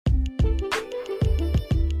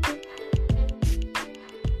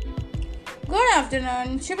Good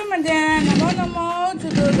afternoon. Shubha Madhyan. Namo Namo to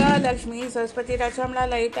Durga, Lakshmi, Saraswati, Rachamla,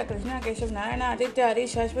 Lalita, Krishna, Keshav, Narayana, Aditya, Hari,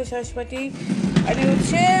 Shashwati,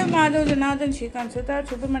 Anuche, Madhu, Janathan, Shikant, Sutta,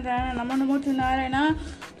 Shubha Madhyan. Namo Namo to Narayana,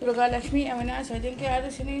 Durga, Lakshmi, Avinash, Ajinkya,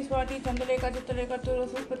 Adashini, Swati, Chandaleka, Chitraleka,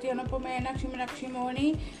 Suraswati, Anupama, Nakshi,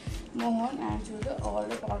 Moni, Mohan, and to all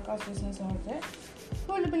the podcast listeners out there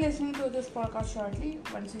who will be listening to this podcast shortly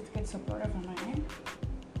once it gets uploaded from my end.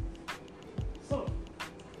 So,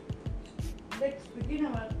 let's begin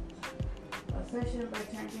our session by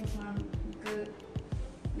chanting some little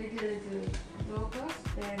slokas.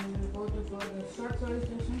 Then we'll go for the short story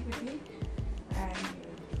session quickly. And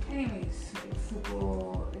anyways, it's a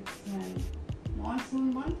monsoon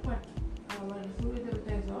month, but our Surya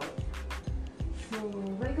Devata is out. So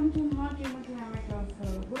welcome to Mahakimati Namak of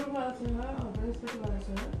Guru Valasaha or Brihaspati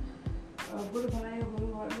Valasaha. Guru Bhalaya Guru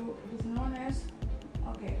Valu. It is known as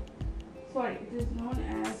it is known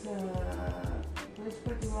as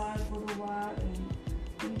Brihaspativar, Guruvar in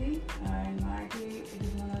Hindi, and Marathi it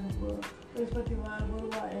is known as Brihaspativar,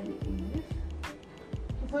 Guruvar in English.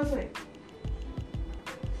 In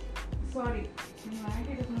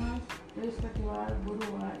Marathi it is known as Brihaspativar,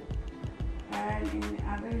 Guruvar, and in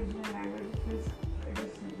other regional languages it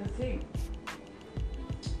is the same.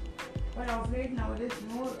 But of late nowadays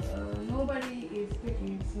nobody is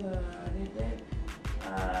speaking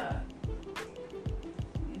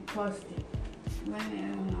Thursday when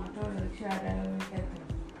auto rickshaw driver will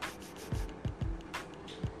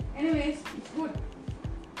Anyways, it's good.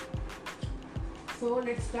 So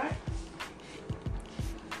let's start.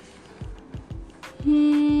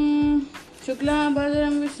 Shukla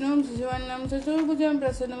Bhadram Vishnum Sishivannam Chaturbhujam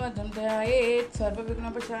Prasannavadam Dhayayet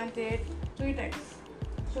Sarvavighnopashantet 3 times.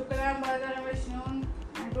 Shukla Bhadram Vishnum,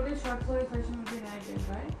 and today's short story session will be narrated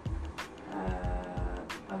by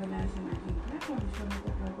Avinash and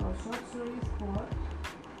short stories for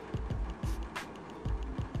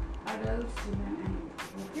adults, children and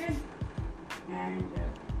youth. Okay? And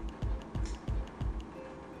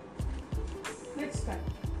let's start.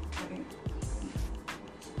 Okay.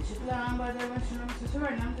 Shuklam Bhadram Vishnum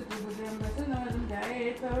Sishivannam Chaturbhujam Prasannavadam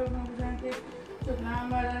Dhayayet Sarvavighnopashantet. Shuklam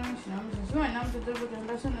Bhadram Vishnum Sishivannam Chaturbhujam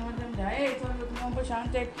Prasannavadam Dhayayet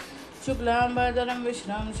Sarvavighnopashantet. Shuklam Bhadram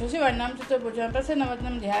Vishnum Shashivannam Chaturbhujam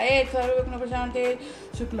Prasannavadam Dhayayet Sarvavighnopashantet.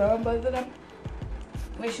 Shuklam Bhadram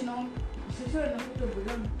Vishnum Shashivannam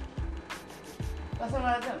Chaturbhujam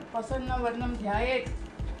Prasannavadam Dhayayet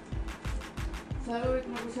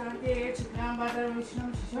Sarvavighnopashantet. Shuklam Bhadram Vishnum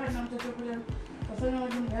Shashivannam Chaturbhujam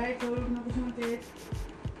Prasannavadam Dhayayet Sarvavighnopashantet.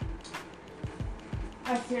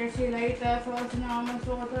 Asya Shreya Lalita Sahasranama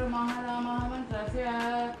Stotra Maharama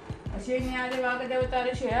Mantrasya Ashenyade Vagadavata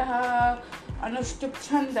Rishyaha Anushtup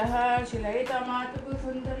Chandaha Shreya Matapu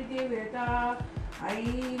Sundari Devata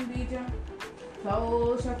Aim Bijam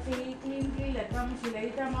Sau Shakti Klinki Latam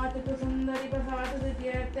Shreya Matapu Sundari Pasata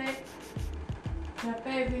Siddhyate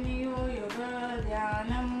Chape Viniyo Yoga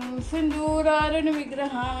Dhyanam Sinduraran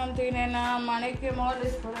Vigraham Tinena Manekya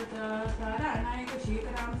Molis Parata Saranayaka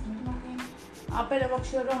Shikaram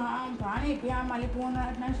Apelavaksharoham Pranipyam Malipuna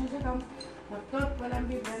Nashakam Taptotpalam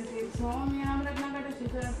Bibranti Somyam Ragnagata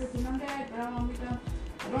Sitaram Prasinamde Brahmamitam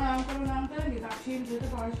Aronam Karunam Tarakshim Jita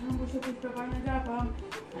Parsham Pushapishpapana Japam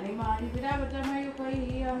Animani Vidavatam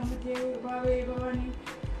Ayukai Ahamate Bhave Bhavani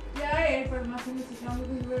Jai Padmasami Sikam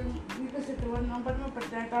Vikasitavanam Padma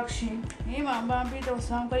Patakshim Hema Bambi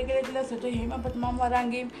Dosam Parikala Sata Hema Patmam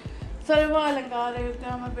Varangim Sarva Alankara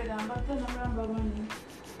Yukama Pedam Bhakta Namram Bhavani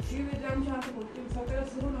Shividram Shantaputim Sakara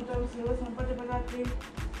Surunutam Seva Sampati Padatri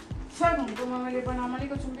Sarvam Kumamali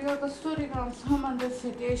Panamalika Chumbika Kasturikam Samanda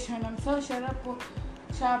Sitashanam Sasharapo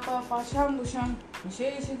Chapa Pasham Dusham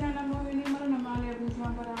Sheshitanam Movini Maranamali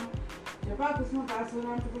Abhisham Param Japa Kusma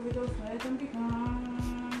Kasuram Tupuvido Swayatam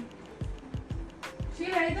Pikam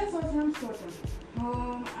Shreya Lalita Sosram Sotam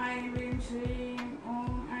Om Aim Rim Shreem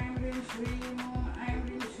Om Aim Rim Shreem Om Aim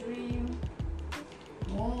Rim Shreem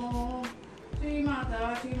Om Shri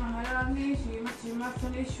Mata, Shri Maharani, Shri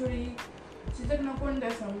Matsaneshwari, Chitaknakunda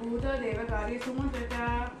Sambhuta, Devakari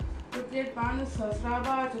Sumutata, Utyat Panu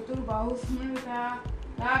Sasraba, Chatur Bahu Smrita,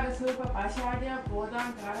 Ragasurpa Pashadya,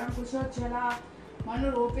 Podam Karam Kushachala,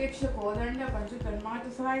 Manu Ropeksha Kodanda, Panchatanmata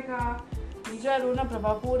Saika, Nija Runa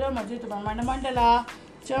Prabhapura, Majit Bamana Mandala,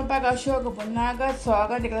 Champaka Shoka Punaga,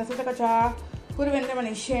 Saga, Deklasatakacha, Purvendra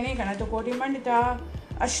Manisheni, Kanatokoti Mandita,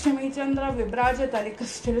 Ashtami Chandra, Vibraja,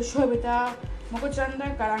 Talikastil Shobita,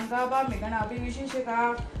 Mukuchandra, Karangaba, Meganapi Vishishika,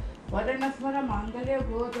 Vadanasmara Mangalya,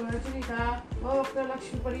 Godavarchika, Vokta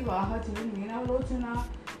Lakshmi Parivaha, Chirin Meena Lochana,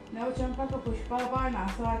 Navachampaka Pushpava,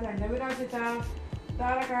 Nasa, and Virajita,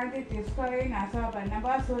 तारकान्ति तिष्करे NASA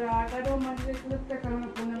बन्नभासुरा तदो मन्त्रिकृत्य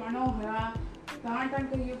कर्णपुण्यमनोहरा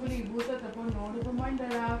ताटङ्कयुगुलीभूत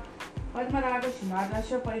तपोनोडुपमण्डला पद्मरागशिलादश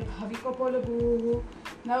परिभाविकोपोलभूः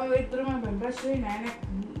नवविद्रुमबिम्बश्री नयन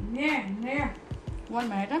 1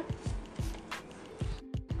 minute.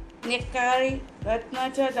 निक्कारी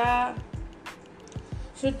रत्नचदा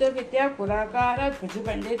शुद्ध विद्या पुराकार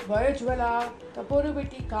पंडित वयोज्वला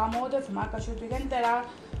तपोरुबिटी कामोद समाकशु दिगंतरा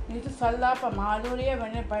नित सल्लाप माधुर्य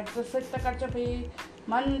one पट्टसित कचपि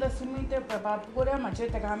मंद सुमित प्रभापुर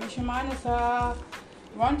मचित कामिश मानसा.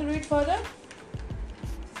 Want to read further?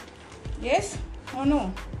 Yes or no?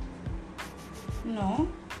 No.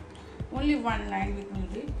 Only one line we can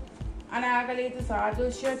read. अनागलित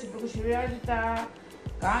साधुष्य चिपुक Shreya Lalita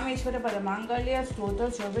Kameshwar पद मांगल्य स्तोत्र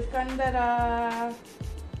शोभित कंदरा.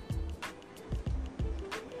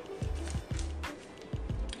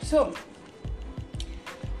 So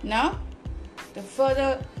now the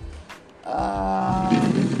further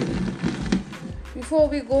before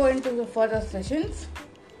we go into the further sessions,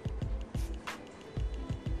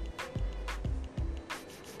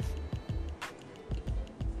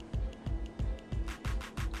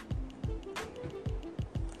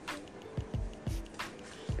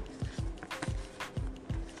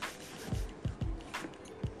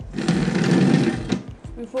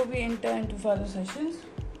 before we enter into further sessions,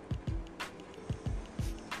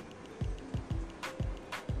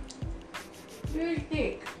 we will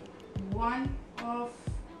take one of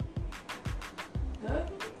the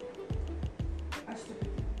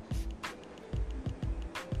Ashtapadi.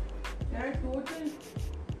 There are total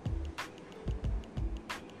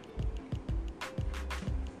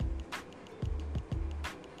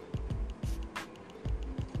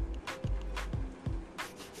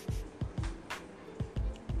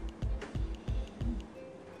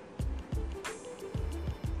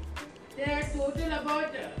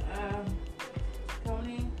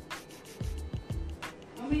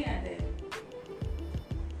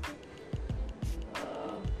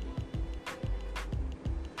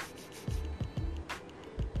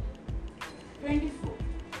 24.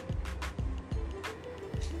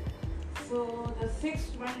 So the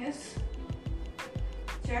sixth one is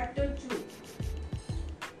chapter 2.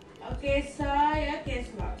 Akesaya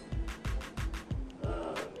Kesva.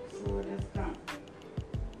 So let's come.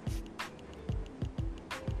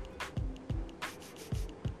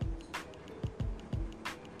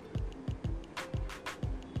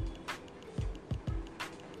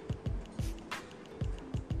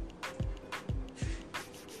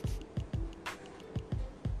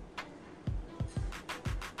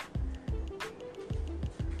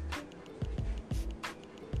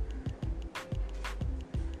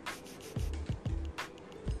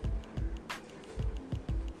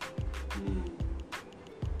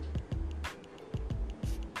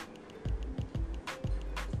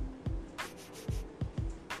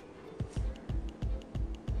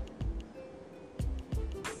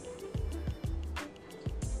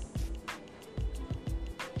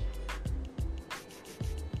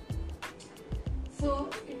 So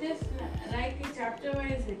it is like a chapter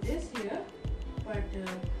wise it is here, but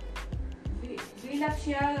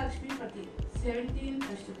Vilakshya Lakshmipati, 17th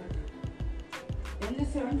Ashtapadi. In the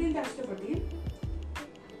 17th Ashtapadi,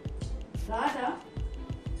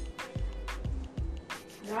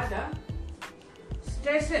 Radha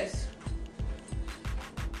stresses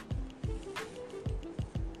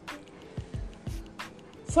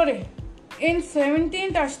in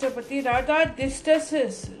 17th Ashtapadi, Radha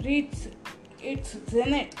distresses reads its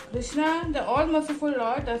zenith. Krishna, the all-merciful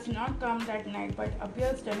Lord, does not come that night but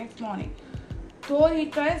appears the next morning. Though he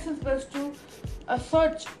tries his best to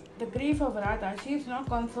assuage the grief of Radha, she is not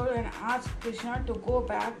consoled and asks Krishna to go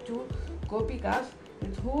back to Gopikas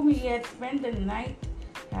with whom he had spent the night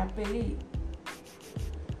happily.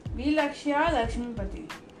 Vilakshya Lakshmipati.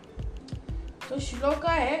 तो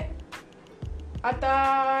श्लोका है अता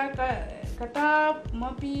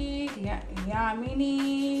कटापमपि यामिनी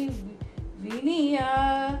विनीया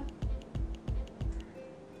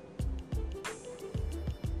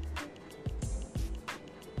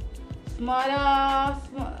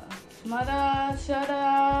स्मरा शरा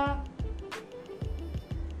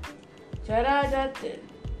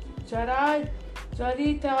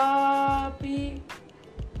चरितापि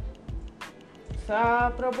सा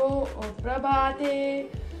प्रभाते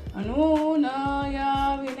अनूनया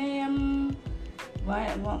विनयं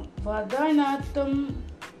वदनतं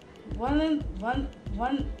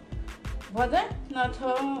वदनथ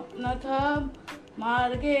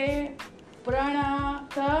मार्गे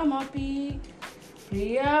प्रणतमपि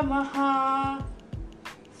प्रियमहा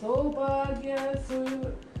सौभाग्य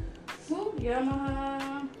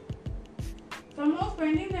Yamaha. Somehow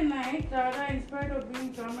spending the night, Radha, in spite of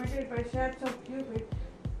being tormented by shafts of Cupid,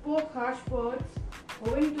 spoke harsh words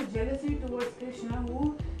owing to jealousy towards Krishna,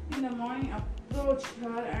 who in the morning approached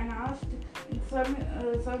her and asked in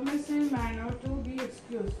submissive manner to be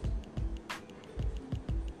excused.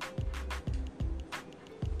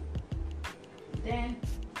 Then,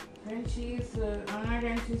 when she is honored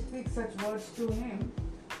and she speaks such words to him,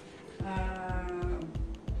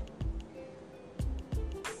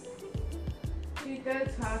 she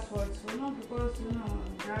tells harsh words, because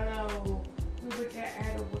Radha Cupid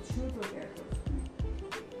had a good shoot together.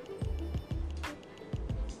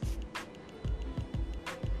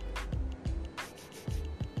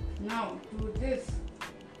 Now, to this,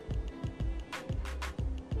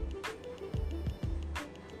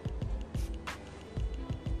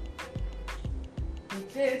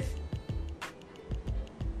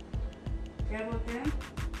 क्या बोलते हैं?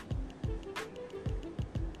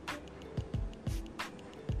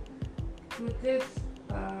 To this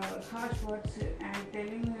harsh words and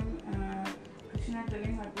telling him, Krishna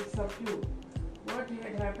telling her to subdue what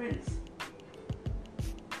had happened.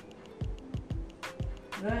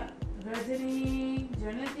 Rajani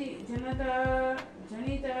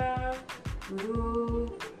Janita Guru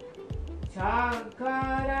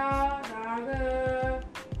Chakara Raga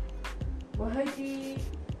Vahiti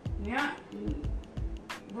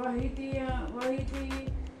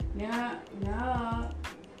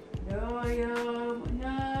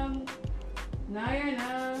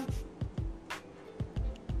Nayana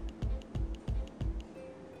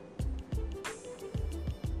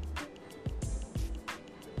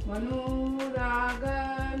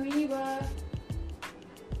Manuragamiva.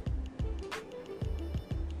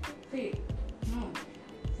 See, no.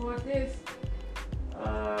 For this,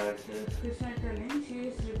 Krishna telling, she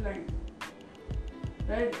is replying.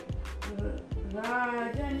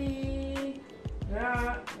 Rajani,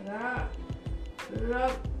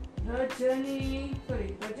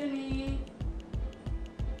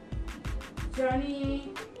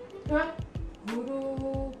 Jani,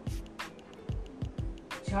 Guru,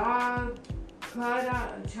 Chagaraga,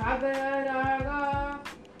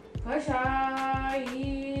 Kashai,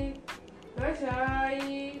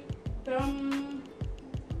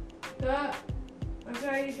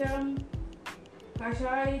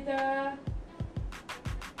 Kashaita,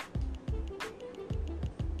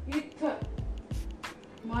 Itha,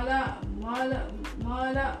 Malasa,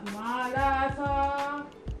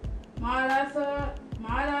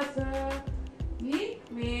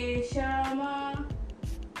 Niveshama,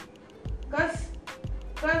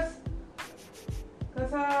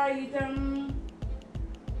 Kasaitam,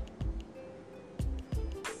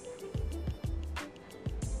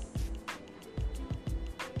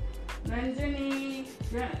 Ranjani,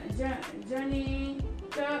 Jani,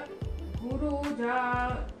 Guru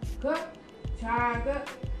Chaga,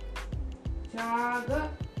 Raga,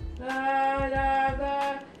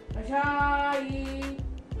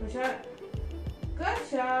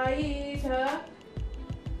 Kashaita,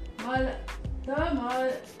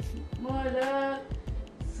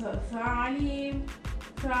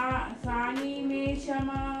 Sani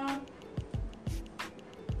Meshama,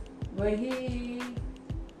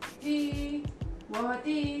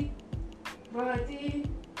 Vahati,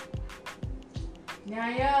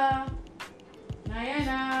 Nayana,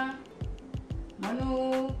 Manu,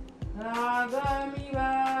 Ragamiva,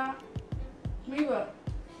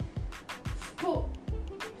 Spu,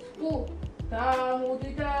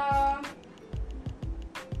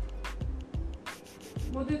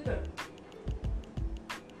 Mudita,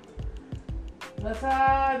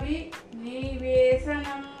 Vasavi,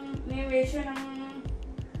 Nivesanam,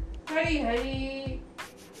 Hari,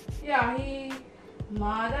 Yahi,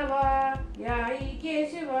 Madhava, Yahi,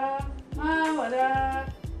 Keshava, Mavada,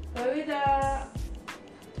 Kavita,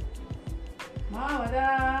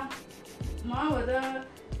 Mavada,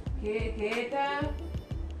 Keta,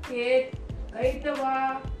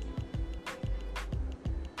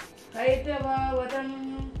 Kaitava, Vadam,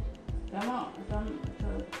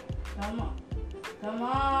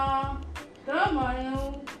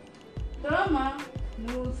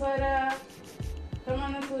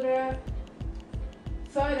 Tamanusura,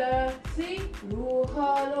 Sara, Si,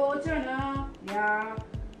 Ruhalochana, Ya,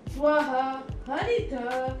 Swaha, Harita,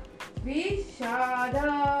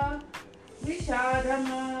 Vishadama.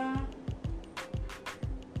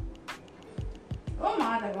 O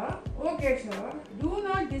Madhava, O Keshava, do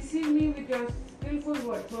not deceive me with your skillful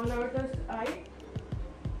words, O lotus eye.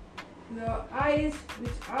 Your eyes,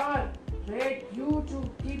 which are red due to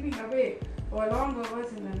keeping away for long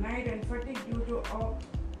hours in the night and fatigue due to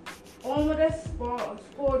amorous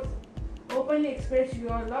sports, openly express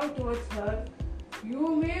your love towards her.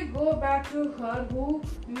 You may go back to her who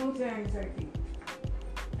removes your anxiety.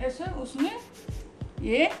 ऐसा उसने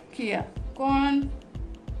ये किया. कौन?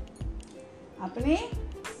 अपनी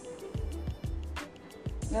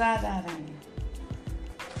Radha Rani.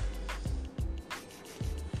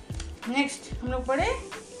 Next हम लोग पढ़े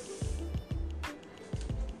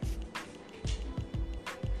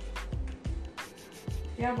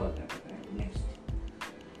क्या बोलता है. नेक्स्ट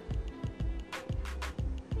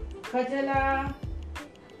खजला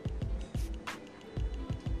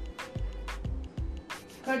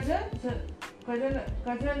खजल खजल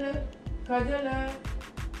खजल खजल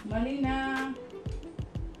मलिना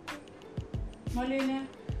मलिन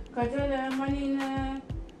खजल मलिन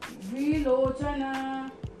विलोचन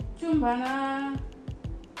चुंबन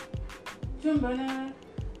चुंबन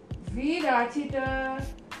विराचित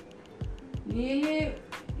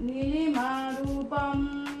नीलिमारूपम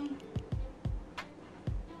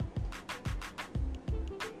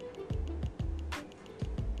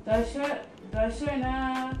दर्शन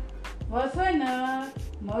वसन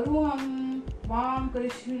मरुहं वाम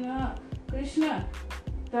कृष्ण कृष्ण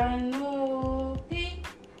तनोति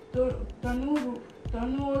तनुर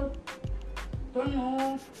तनुर तनु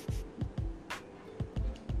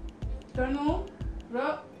तनु र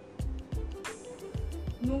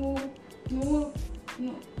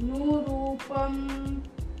नूरूपम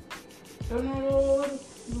तनुरोर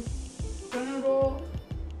तनुरो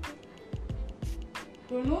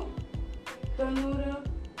तनु तनुर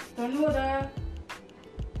तनुर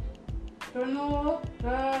तनुर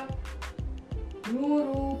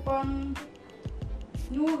नूरूपम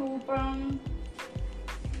नूरूपम.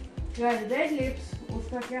 रेड लिप्स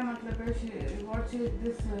उसका क्या मतलब है? व्हाट इज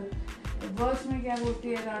दिस वर्स में क्या बोलती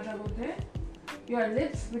है? राधा बोलते हैं your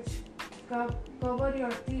lips which cover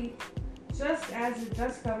your teeth just as it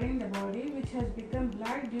does covering the body, which has become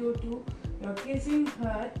black due to your kissing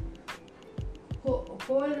her.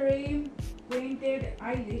 Kohlrabi painted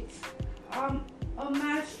eyelids are a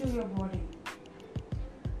match to your body.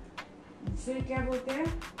 फिर क्या बोलते हैं?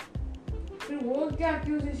 फिर वो क्या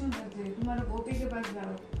accusation करते हैं? तुम्हारा गोपी के पास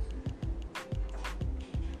जाओ.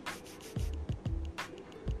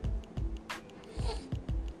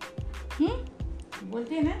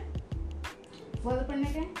 बोलते हैं ना फल पढ़ने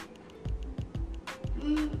के.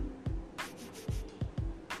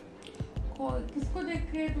 किसको देख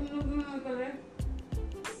के तुम लोग क्यों कर रहे?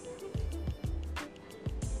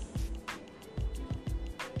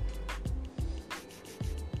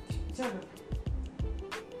 चलो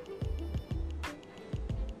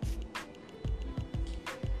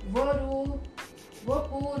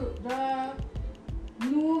वपुर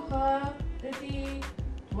नूह इति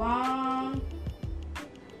त्वां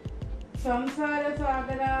संसार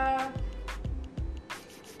सागर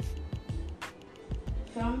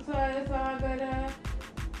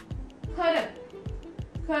खर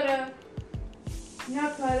खर न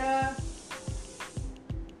खर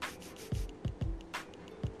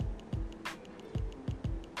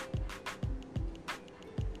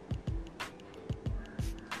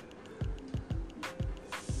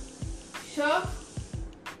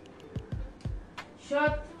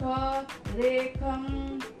शत रेखम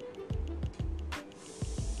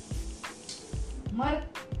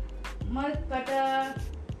मर्कट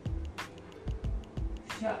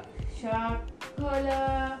शाखल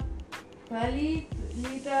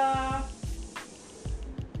कलिता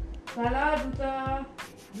कलादुता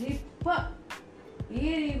लिप्प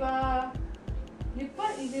इरिवा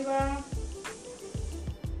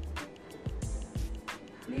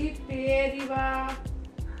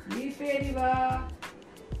लिपेरिवा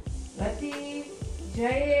गति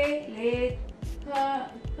जये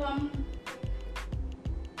लेखम.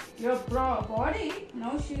 Your body,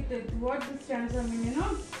 now what this stanza mean, you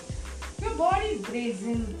know? Your body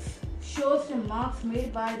brazens, shows the marks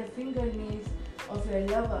made by the fingernails of your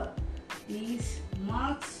lover. These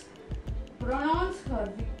marks pronounce her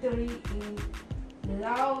victory in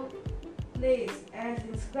love place as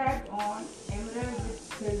inscribed on emerald with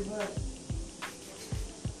silver.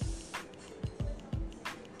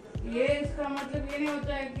 ये इसका मतलब ये नहीं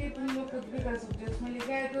होता है कि तुम लोग कुछ भी कर सकते हो. इसमें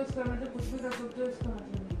लिखा है तो उसका मतलब कुछ भी कर सकते हो, इसका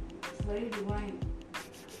मतलब नहीं. It's very divine.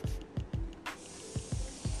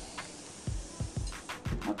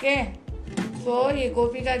 Okay, so ये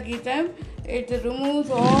गोपी का GITAM, it removes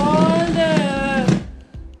all the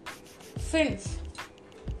sins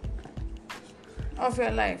of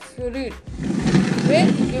your life. You read with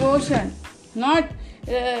devotion, not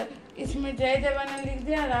इसमें जय जवान लिख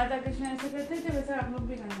दिया, राधा कृष्ण ऐसे करते थे, वैसे आप लोग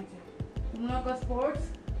भी करना चाहिए. तुम लोग का स्पोर्ट्स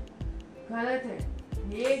गलत है.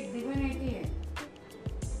 एक डिविनिटी है,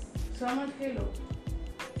 समझ के लो।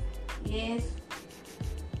 यस,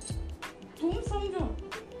 तुम समझो,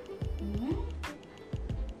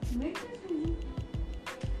 मैं क्या समझू?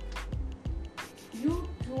 You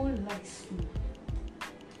told lies to me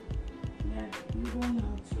that you don't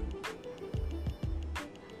know something.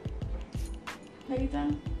 Have you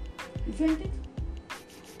done? Isn't it?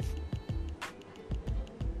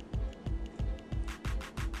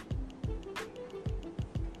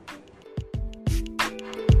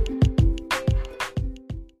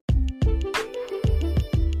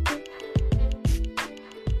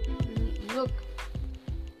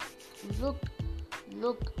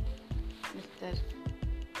 Look, Mr.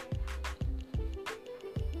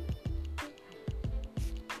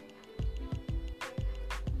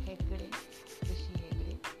 Hegde, ऋषि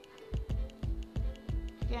हेगड़े,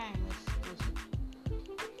 क्या है मिस ऋषि?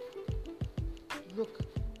 Look,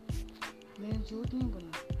 मैंने झूठ नहीं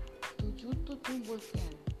बोला, तू झूठ तो तू बोल के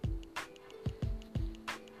आया।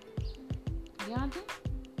 याद है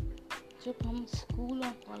जब हम स्कूल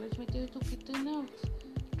और कॉलेज में थे तो कितना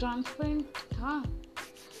ट्रांसपेरेंट था।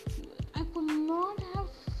 I could not have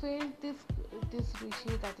felt this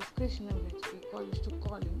Rishi, that is Krishna, which we used to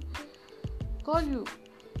call you,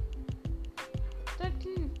 that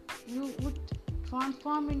you would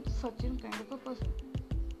transform into such a kind of a person.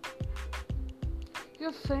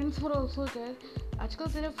 Your friends were also there. आजकल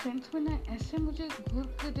तेरे friends में ना ऐसे मुझे घूर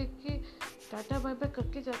के देख के टाटा बाय बाय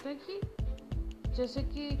करके जाता है कि जैसे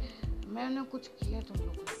कि मैंने कुछ किया तुम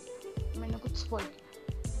लोगों को, मैंने कुछ स्पॉइल किया।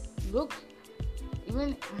 Look, even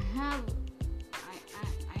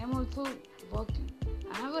I am also working.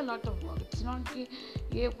 I have a lot of work. It's not कि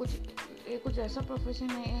ये कुछ ऐसा प्रोफेशन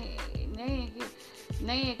नहीं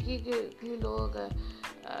है कि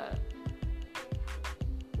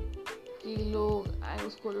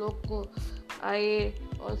लोग को आए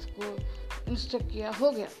और उसको इंस्ट्रक्ट किया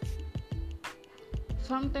हो गया.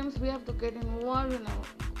 Sometimes we have to get involved,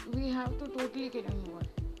 we have to totally get involved.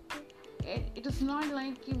 It is not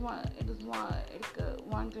like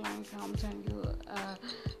one client comes and you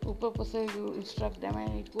instruct them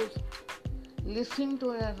and it goes listening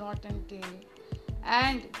to a rotten tale,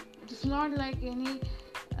 and it is not like any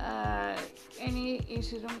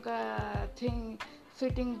Instagram ka thing,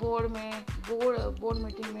 sitting board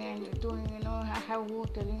meeting में and doing have who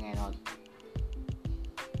telling and all,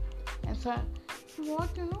 and so what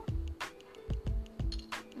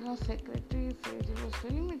secretary said, he was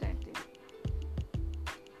telling me that thing.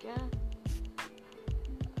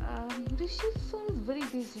 Rishi sounds very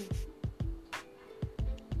busy.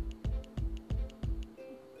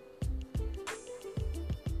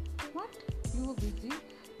 What? You were busy?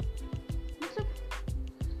 मतलब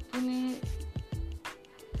तूने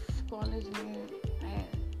college में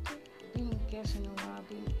being Casanova,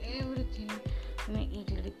 being everything, तूने एक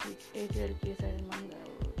लड़की से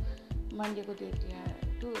Monday को दे दिया,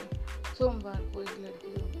 तो सोमवार को एक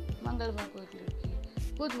लड़की, मंगलवार को एक लड़की,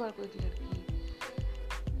 बुधवार को एक लड़की,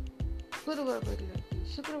 गुरुवार को एक लड़की,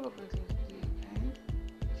 शुक्रवार को एक लड़की, एंड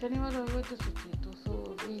शनिवार रविवार तो छुट्टी, तो so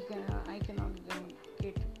I cannot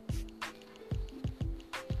get.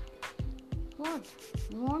 What?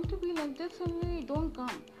 You want to be like this only? Don't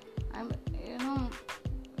come.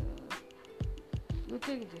 You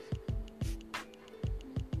take this.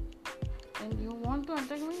 And you want to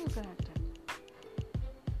attack me, you can attack.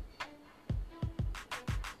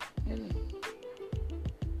 Really?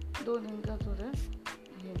 2 दिन का तो है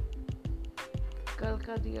ये. कल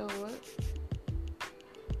का दिया हुआ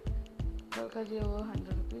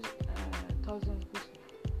 100 rupees, 1000 rupees.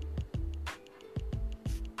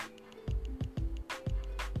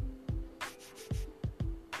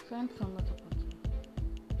 Friend from the country.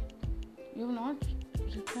 You have not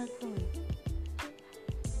replied to me.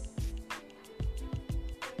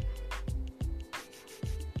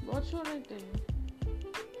 What should I tell you?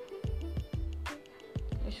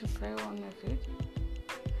 I should cry on my face.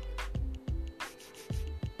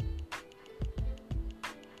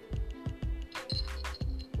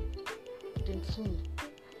 Then soon.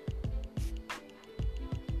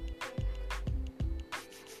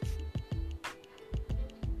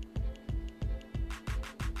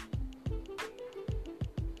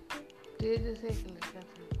 तेरे जैसे एक लड़का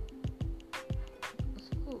था,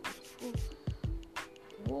 उसको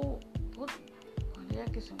वो बहुत बढ़िया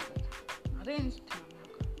किस्म का था, अरेंज था हम लोग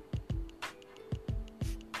का.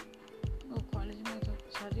 वो कॉलेज में जब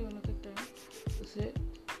शादी होने के टाइम उसे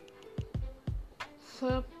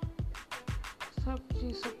सब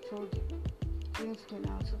चीज़ छोड़ दी, जीन्स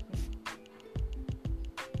पहना, सब पहना.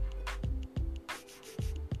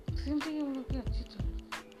 जिंदगी हम लोग की अच्छी चल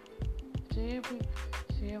रही,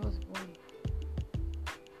 was born.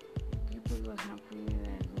 People were happy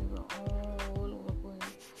and we were all over going.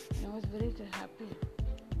 And I was very happy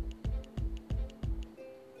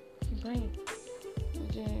कि भाई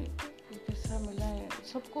मुझे पैसा मिला है.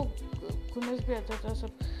 सबको खुनस भी आता था.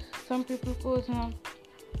 some people को इतना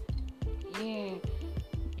ये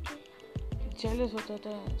jealous होता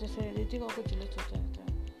था, जैसे रितिका को jealous होता था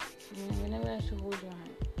whenever I should hold your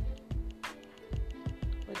hand.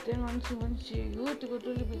 But then once you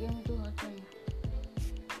totally became into her thing.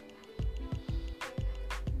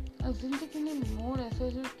 अब जिंदगी ने मोड़ ऐसे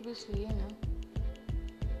ट्विस्ट लिए ना,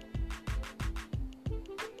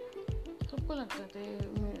 सबको लगता था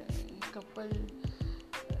कपल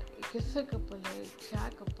किससे कपल है, क्या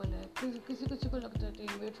कपल है. किसी को लगता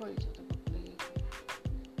था wait for each other couple है.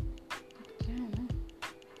 क्या है ना,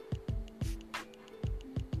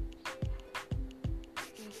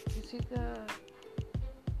 किसी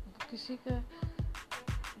का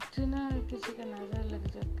इतना किसी का नजर लग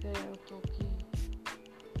जाता है तो कि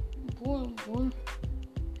बोल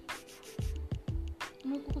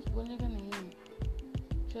मेरे को कुछ बोलने का नहीं है.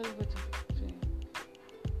 चल बच्चा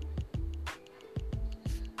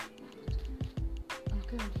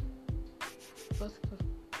अंकल बस करो,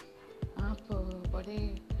 आप बड़े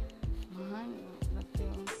महान लगते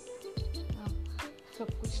हो, आप सब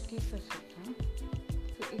कुछ ठीक कर सकते हो.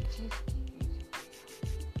 तो एक चीज़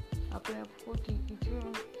अपने आप को ठीक कीजिए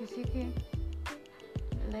और किसी के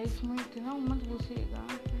लाइफ में इतना मत घुसिएगा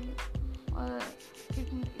और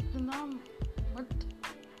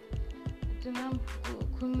इतना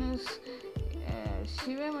खुन्नस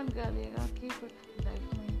शिवे मत गालिएगा कि लाइफ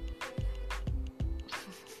में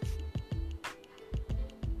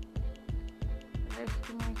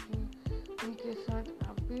कि उनके साथ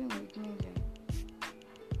आप भी मीट नहीं जाए.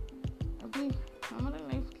 अभी हमारा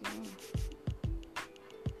लाइफ क्या है,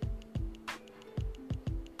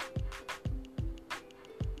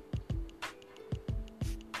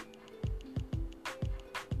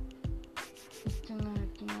 इतना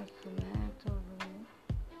सुना तो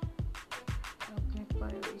अपने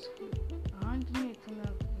पर उसकी आंट ने इतना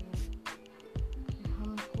किया कि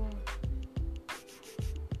हमको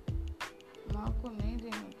माँ को नहीं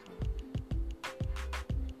देना था.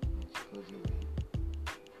 मजबूरी में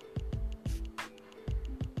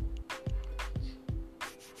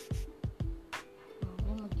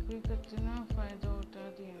वो मजबूरी का इतना फायदा उठा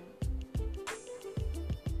दिया.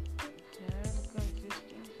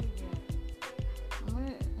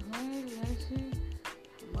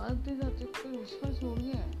 बात भी जाते कोई विश्वास हो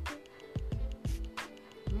गया है.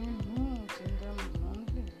 मैं हूँ चंद्रा मोहन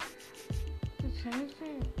के, तो शायद से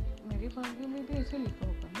मेरी फाइल में भी ऐसे लिखा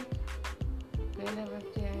होगा ना, पहला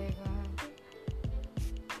व्यक्ति आएगा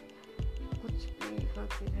कुछ भी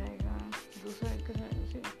करके जाएगा, दूसरा एक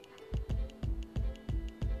ऐसे.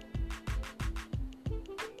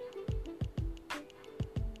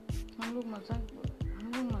 हम लोग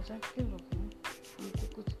मजाक के लोग हैं. हमको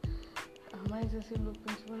कुछ हमारे जैसे लोग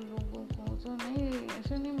प्रिंसिपल लोगों को तो नहीं,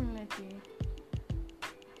 ऐसे नहीं मिलना चाहिए.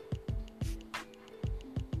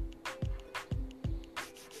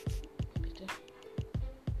 बेटा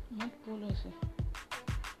मत बोलो ऐसे,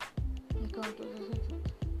 तो जैसे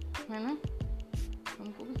है ना,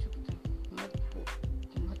 हमको भी चुपता है. मत करो.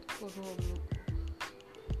 हम लोग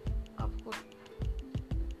आपको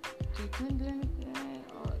ट्रीटमेंट लेने के लिए,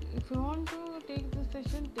 और if you want to take this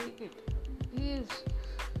session take it, please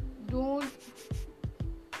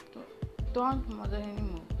don't mother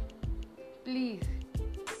anymore, please.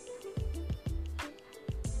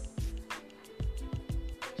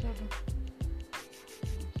 चलो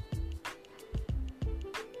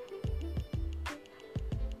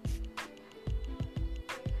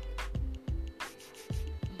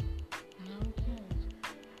नाम क्या है,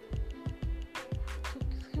 तो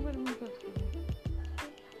किसके बारे में बात करूँ.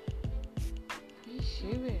 ये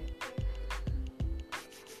शिव है.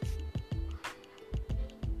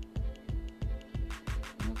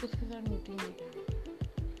 उसके साथ मीटिंग नहीं करें.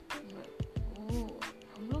 वो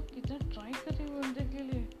हम लोग कितना ट्राई कर रहे हैं बंदे के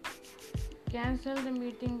लिए. Cancel the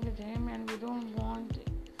meeting with him and we don't want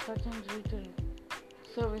such and retail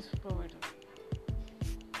service provider.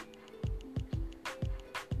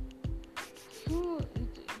 क्यों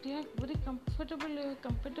they are very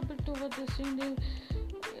compatible toward this thing.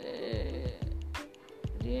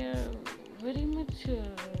 They are very much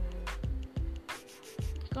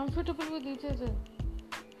comfortable with each other.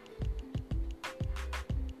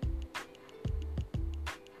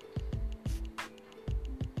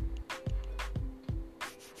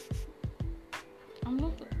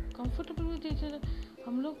 Comfortable with each other.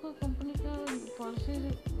 हम लोग को company का policy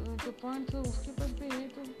जो point है उसके पास भी है,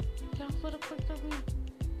 तो क्या फ़र्क पड़ता भाई.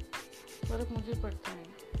 फर्क मुझे पड़ता है,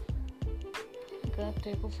 अगर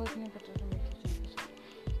तेरे को फर्क नहीं पड़ता तो मैं कुछ नहीं कर सकती।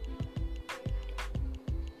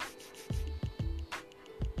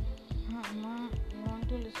 हाँ माँ, you want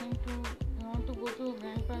to listen to, you want to go to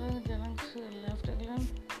grandfather Janak's left again?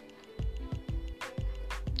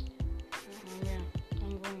 Yeah,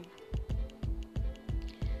 I'm going.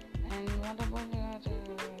 And what about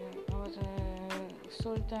our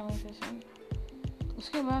story time session?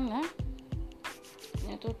 उसके बाद ना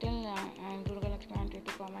मैं तो tell and Durga Lakshmi auntie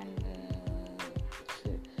to come and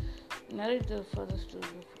narrate the further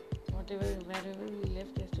story. Whatever, wherever we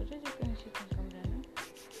left yesterday, she can come down.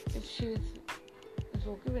 If she is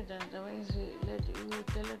okay with that, otherwise let you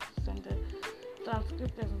tell her to send the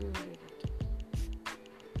transcript and we will read it.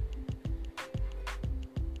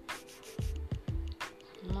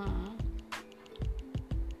 Ma,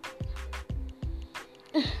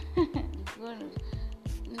 good.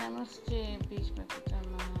 Namaste, बीच में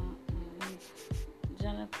पितामा,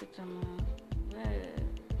 जनक पितामा,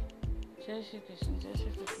 जय श्री कृष्ण, जय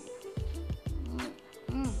Shri Krishna.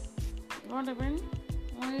 What happened?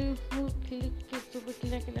 वही फूल खिले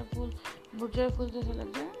सुबह खिला फूल बुझे फूल जैसे लग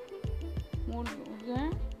गया, मूड उठ गया,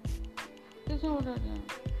 कैसे उठ गया?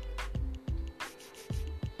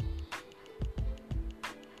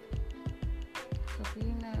 कभी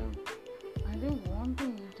ना, I don't want to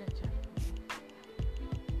meet that chap.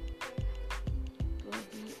 तो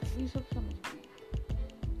अभी सब समझ गए.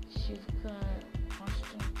 शिव का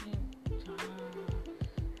constantly जाना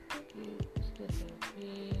कि उसके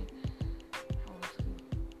therapy और उसकी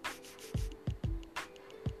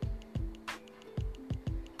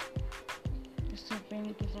इससे पेन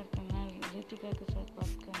के साथ करना, रितिका के साथ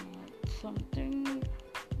बात करना, something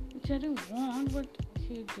which I didn't want but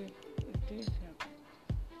she did. It did happen.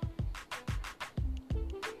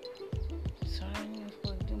 सारे उसको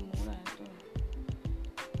एकदम मूड आया तो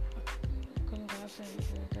कल रात से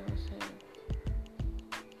तरह से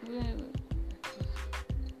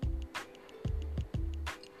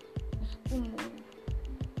उसको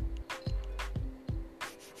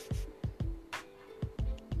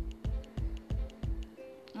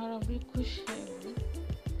और अभी खुश है वो,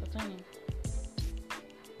 पता नहीं.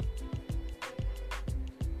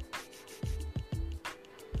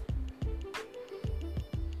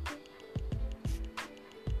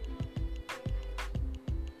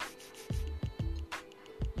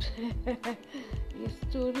 ये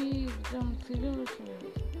स्टोरी एकदम serial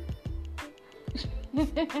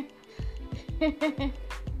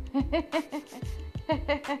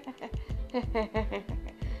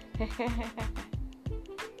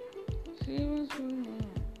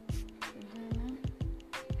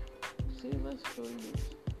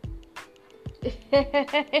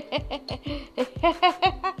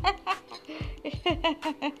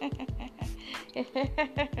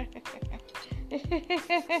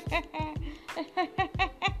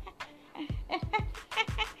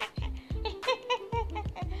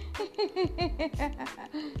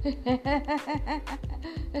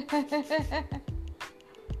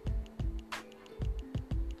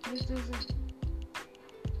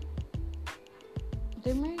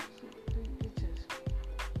They make pictures.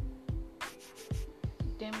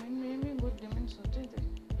 Demon में भी बहुत demons होते थे.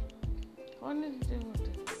 कौन से होते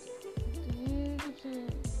थे? ये कुछ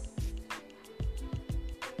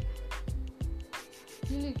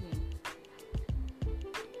हिल गए.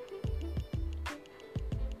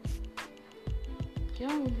 क्या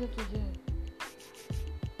हो गया तुझे?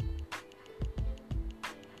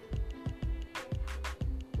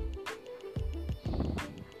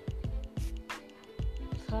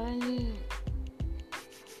 Suddenly,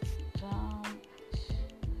 Ram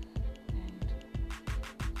and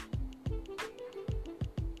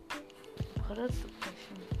Bharat,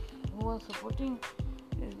 who was supporting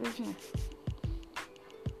his business,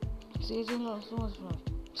 Sejal also was brought.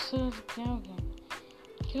 Sir, क्या हो गया?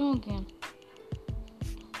 क्या हो गया?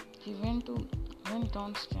 He went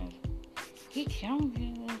downstairs. ये क्या हो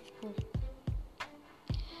गया उसको?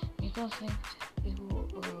 Because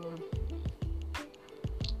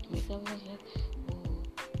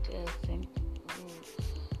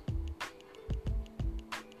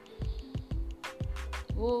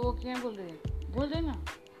वो क्या बोल रहे हैं? बोल देना.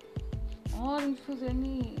 Or infuse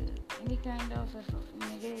any kind of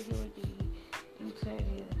negativity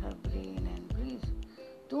inside her brain and please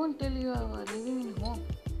don't tell you are living in home.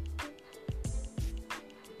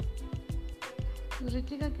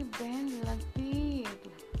 Ritika की बहन लगती है तू.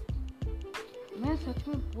 मैं सच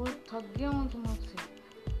में बहुत थक गया हूँ तुमसे.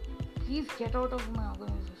 Please get out of my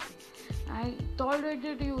organization. I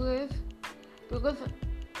tolerated you guys because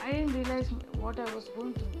I didn't realize what I was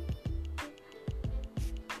going through.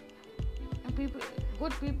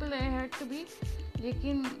 good people I had to be,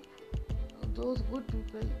 लेकिन those good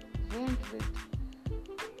people went with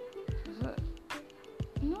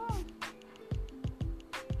no,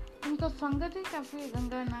 उनका संगत ही काफी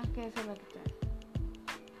गंदा ना कैसा लगता है।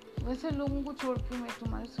 वैसे लोगों को छोड़ के मैं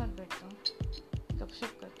तुम्हारे साथ बैठता हूँ,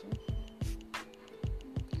 गपशप करती हूँ।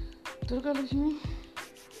 दुर्गा लक्ष्मी,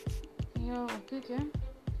 या ओके क्या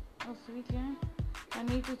और फ्री क्या है? I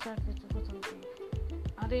need to chat with you for something.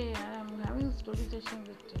 अरे यार, I'm having a story session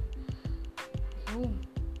with you.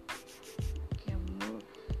 क्या मूड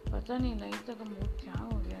पता नहीं, ललिता का मूड क्या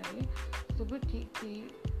हो गया है। सुबह ठीक थी,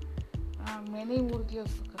 मैंने ही मूड किया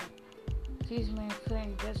उसको खराब। She is my friend,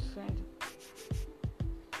 best friend.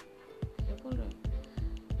 क्या बोल रहे?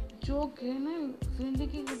 जोक है ना,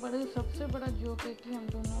 जिंदगी के बड़े सबसे बड़ा जोक है कि हम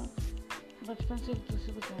दोनों बचपन से एक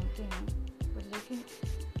दूसरे को जानते हैं, पर लेकिन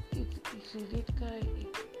इस इडियट का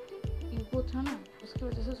ईगो था ना, उसकी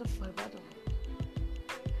वजह से सब बर्बाद हो गया।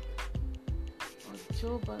 और जो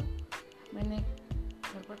मैंने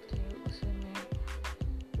बर्बाद किया उसे मैं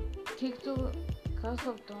ठीक तो कर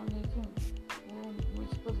सकता हूँ, लेकिन वो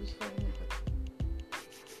मुझ पर विश्वास नहीं करता।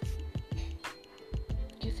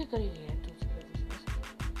 कैसे करेगी यार तुझ पर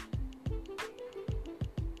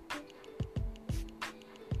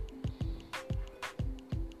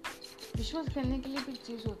विश्वास करने के लिए भी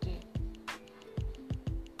चीज होती है।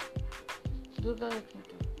 दुर्गा लक्ष्मी,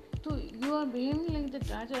 तो you are behaving like the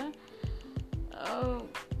raja.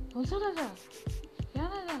 कौन सा राजा? क्या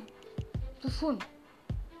राजा? तो सुन,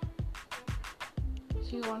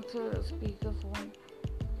 she wants a speaker phone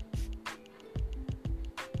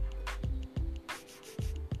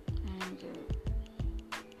and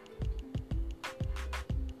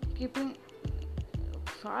keeping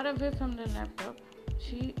far away from the laptop.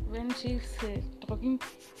 When she's talking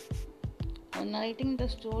or narrating the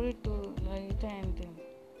story to Lalita and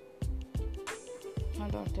her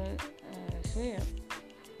daughter Shreya,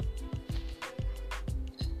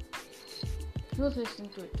 he was listening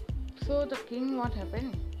to it. So the king, what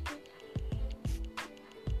happened?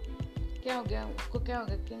 क्या हो गया उसको? क्या हो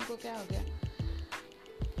गया king को? क्या हो गया?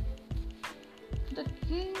 The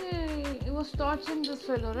king was torturing this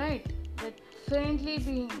fellow, right? That saintly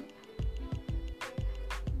being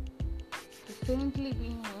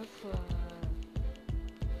was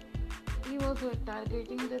he was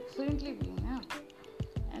targeting that saintly being,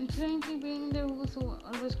 and saintly being there was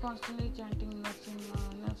always constantly chanting Narasimha,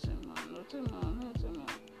 Narasimha, Narasimha, Narasimha.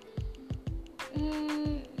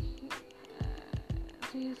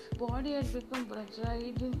 His body had become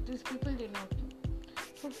fragile. These people did not know.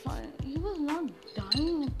 So he was not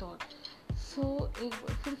dying at all. So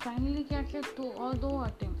फिर finally क्या किया? दो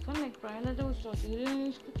attempts. Like पहला जो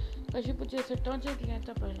कश्यप जैसे torture किया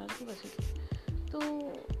था पहला तो वैसे तो,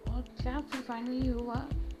 और क्या फिर फाइनली हुआ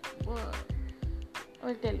वो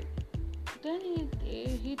I'll tell you. Then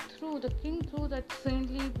he threw, the king threw that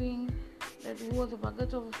saintly being that who was a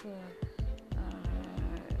bhagat of the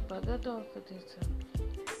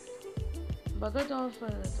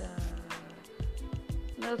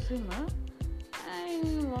Narasimha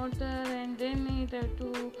and water, and then he had to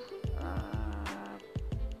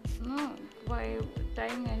by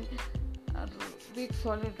tying a big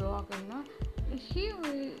solid rock, he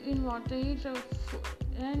in water,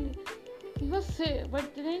 and he was saved.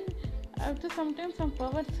 But then after some time some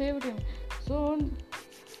power saved him. So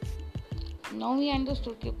now he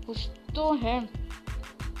understood कि कुछ तो है,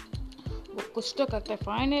 वो कुछ तो करता है.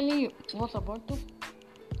 Finally was about to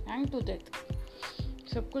hang to death.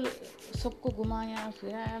 सबको घुमाया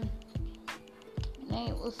फिराया,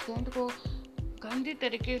 नहीं उस सेंट को गंदी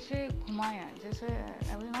तरीके से घुमाया. जैसे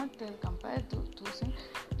I will not tell compare to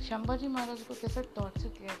Shambhaji महाराज को कैसे टॉर्चर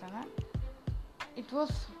किया था ना, it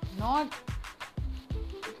was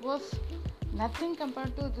nothing compare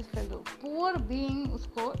to this fellow. Poor being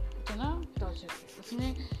उसको इतना टॉर्चर किया. उसने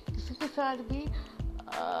किसी के साथ भी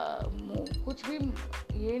कुछ भी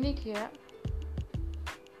ये नहीं किया,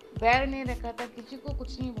 बैर नहीं रखा था, किसी को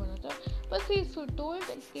कुछ नहीं बोला था. बस he told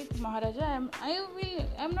कि महाराजा I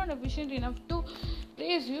am not efficient enough to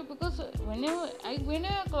praise you, because whenever I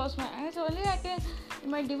cross my eyes only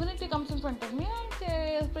my divinity comes in front of me and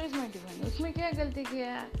I praise my divinity. उसमें क्या गलती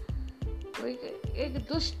किया? कोई एक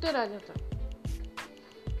दुष्ट राजा था.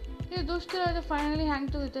 ये दुष्ट राजा फाइनली हैंग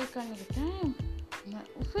टू इधर करने के टाइम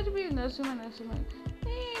फिर भी नरसिम्हा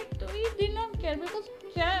तो ये डिड नॉट केयर, बिकॉज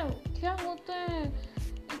क्या होता है,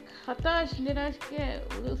 हताश निराश किया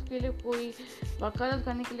उसके लिए कोई वकालत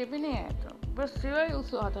करने के लिए भी नहीं आया था, बस सिवाय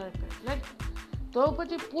उस आधार पर. लाइक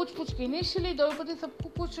द्रौपदी पूछ के इनिशियली द्रौपदी सबको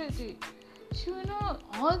पूछ रही थी.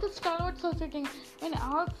 All the stalwarts are sitting, when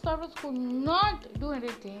all stalwarts could not do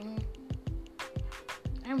anything,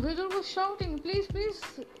 And Vidur was shouting, please, please,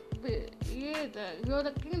 you're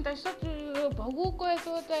the king, Dashrath, Bhagu ko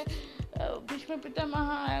ऐसा होता है, भीष्म पितामह,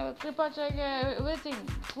 कृपाचार्य, everything,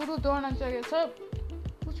 गुरु द्रोणाचार्य, सब,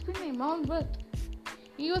 कुछ भी नहीं, Mount Birth.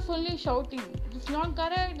 He was only shouting, it's not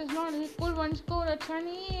correct, it's not, कुल वंश को अच्छा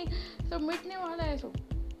नहीं, सब मिटने वाला है सब.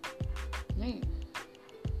 नहीं.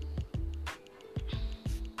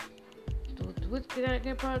 तो दूध गिरा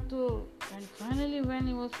के बाद तो, and finally when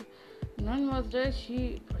he was, none was there,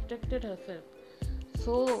 she protected herself.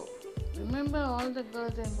 So remember all the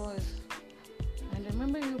girls and boys, and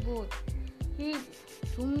remember you both, कि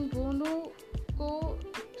तुम दोनों को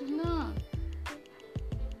इतना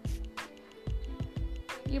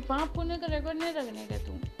ये पाप पुण्य का रिकॉर्ड नहीं रखने का.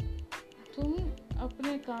 तुम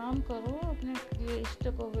अपने काम करो, अपने ये इष्ट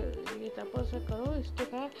को ये तपस्या करो, इष्ट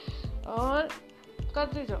का, और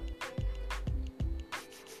करते जाओ.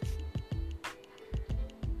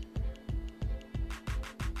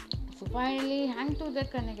 So finally hang to that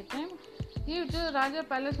करने के टाइम ये जो राजा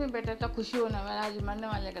पैलेस में बैठा था, खुशी होने वाला, आज मरने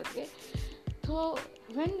वाले करके. तो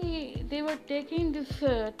when they were taking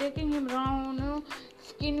him around, his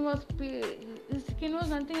skin was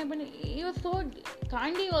nothing happened. He was so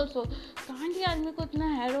candy also. Candy आदमी को इतना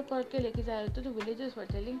हैरो करके लेके जा रहे थे. तो villagers were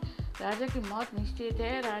telling, राजा की मौत निश्चित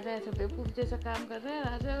है, राजा ऐसा बेवकूफ जैसा काम कर रहा है,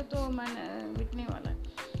 राजा तो मिटने वाला है.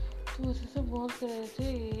 तो उसे सब बोल रहे थे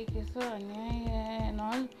ये कैसा अन्याय है एंड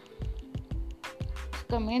ऑल.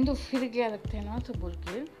 उसका मेन तो फिर गया रखते हैं ना, सब बोल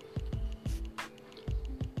के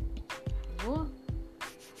वो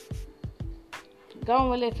गाँव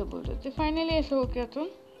वाले ऐसे बोल रहे थे. फाइनली ऐसा हो गया. तो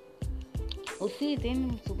उसी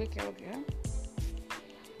दिन सुबह क्या हो गया,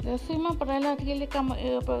 सीमा प्रहलाद के लिए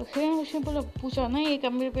पूछा ना ये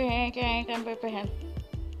कमरे पे है क्या है, कमरे पे है.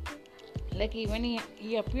 Like when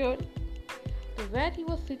he appeared, so where he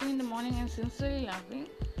was sitting in the morning and sincerely laughing,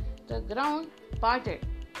 the ground parted,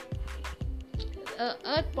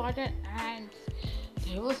 earth parted, and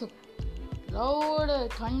there was a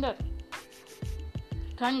loud thunder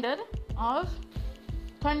of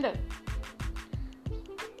thunder,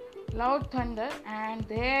 loud thunder, and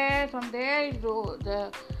from there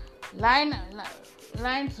the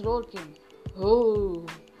lions roar came. Oh,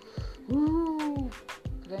 ooh,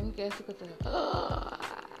 then कैसे करता है?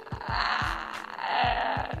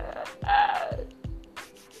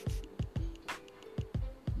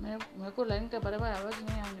 मेरे को line का बराबर आवाज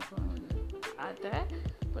नहीं आता है,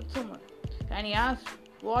 but so much. And he asked,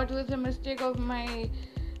 what was the mistake of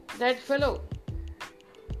that fellow?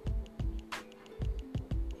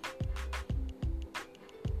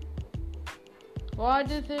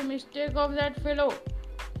 What is the mistake of that fellow?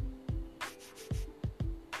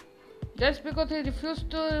 Just because he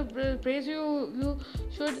refused to praise you, you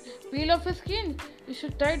should peel off his skin. You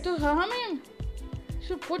should try to harm him. You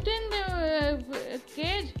should put in the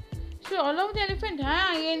cage. You should allow the elephant.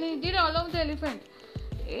 He did allow the elephant.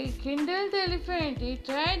 He kindled the elephant. He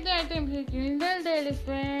tried that. He kindled the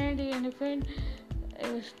elephant. The elephant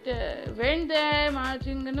went there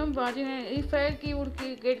marching. He felt he would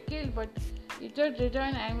get killed, but it had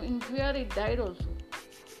returned, and in fear it died also.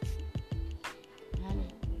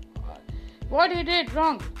 And what he did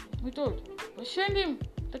wrong, we told. Questioned him,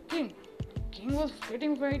 the king. The king was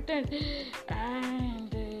getting frightened.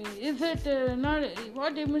 And is it not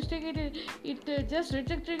what a mistake it is? It just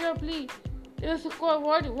rejected your plea. It was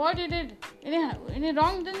what he did? Any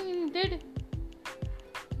wrong thing he did?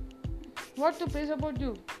 What to praise about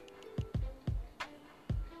you?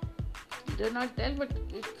 He did not tell, but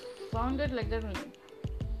it sounded like that only.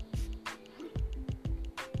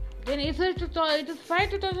 Then it is fine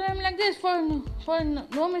to torture him like this for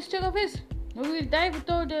no mistake of his. No, we will die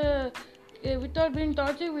without being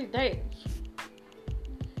tortured. We will die.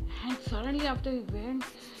 And suddenly after he went,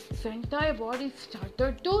 his entire body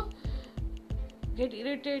started to get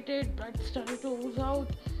irritated. Blood started to ooze out,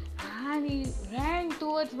 and he ran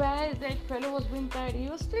towards where that fellow was being tied. He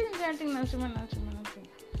was still chanting Narasimha, Narasimha, Narasimha.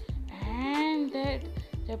 And that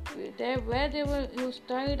where he was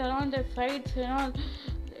tied around the sides and all,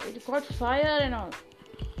 it caught fire and all,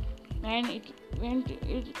 and it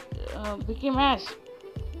became ash.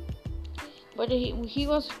 But he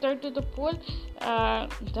was tied to the pole.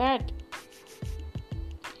 That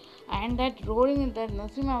roaring, that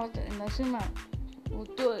Narasimha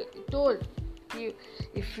told,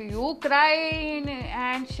 if you cry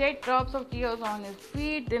and shed drops of tears on his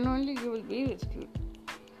feet, then only you will be rescued.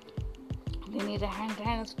 Then he ran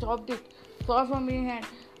and stopped it, far from being hand.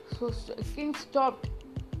 So king stopped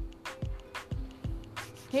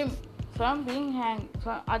him from being hanged.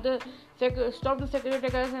 Stopped the security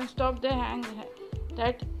guards and stopped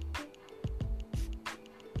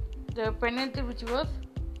the penalty which was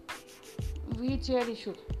wheelchair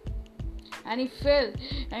issue. And he fell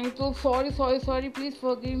and he told, sorry, please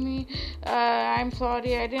forgive me, I'm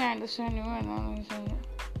sorry, I didn't understand you.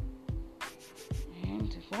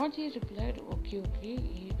 And what he replied, okay,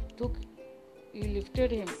 he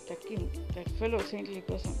lifted him, that fellow saintly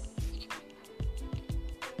person,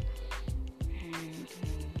 and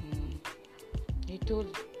he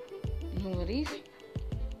told, no worries,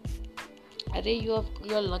 you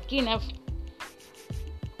are lucky enough,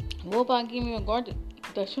 वो बाकी में got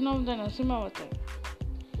darshan of the Narasimha avatar.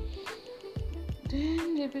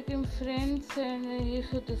 Then they became friends and he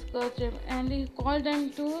used to discuss him, and he called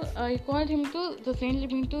him to the saintly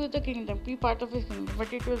being to the kingdom, be part of his kingdom.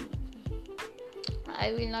 But it was,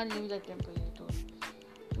 I will not leave the temple, he told.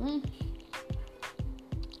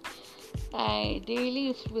 I daily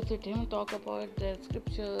used to visit him, talk about the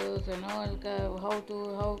scriptures and all,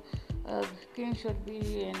 how king should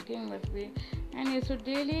be and king must be, and he used to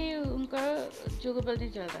daily उनका जुगलबंदी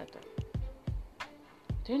चल रहा था.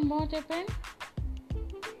 Then what happened?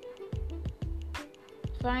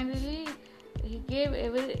 Finally,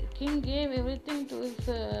 king gave everything to his,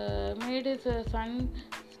 made his son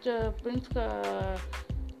prince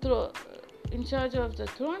in charge of the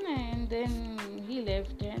throne, and then he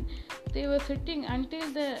left. And they were sitting and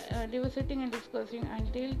discussing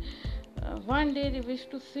until one day they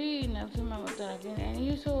wished to see Narasimha Avatar again, and he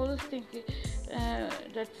used to always think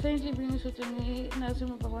that saintly being used to tell me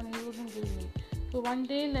Narasimha Bhagavan, he wouldn't give me. So one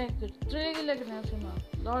day, like Narasimha,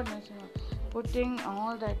 Lord Narasimha, putting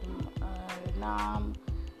all that naam,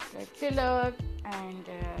 that tilak, and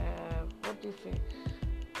what do you say,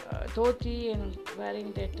 dhoti, and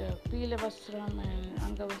wearing that pila vastram and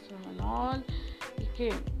anga vastram and all, he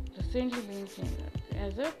came. The saintly being came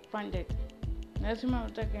as a pandit. Narasimha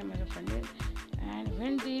Avatar came as a pandit, and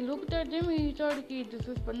when they looked at him, he thought, this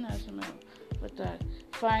is Narasimha Avatar.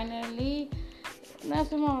 Finally,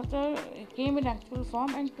 Narasimha Avatar came in actual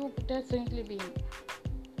form and took that saintly being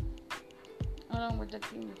along with the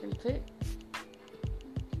king, you can say.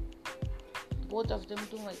 Both of them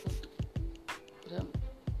too, I could them.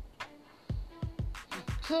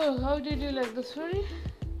 So, how did you like the story?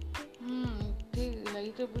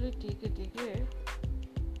 Lalita बोली ठीक है.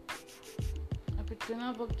 अब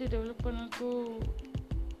इतना भक्ति develop करना तो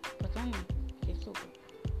पता नहीं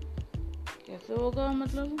कैसे होगा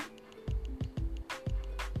मतलब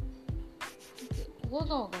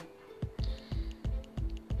होगा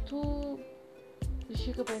तो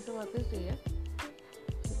ऋषि का पैसा वापस दे यार.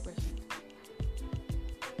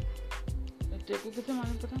 तेरे को कैसे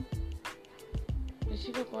मालूम पता?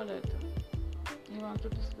 ऋषि का कॉल आया था. He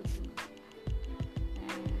wanted to speak to me,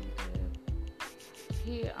 and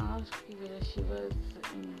he asked whether she was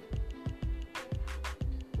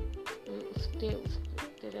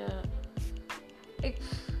तेरा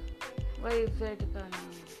XYZ का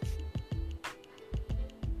नाम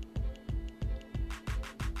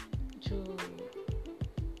जो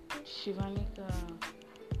शिवानी का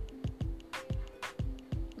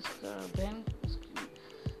उसका बहन,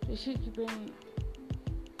 ऋषि की बहन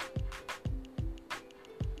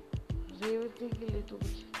रेवती के लिए तो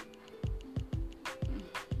कुछ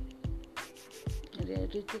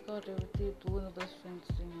ऋतिका और रेवती दोनों बेस्ट फ्रेंड्स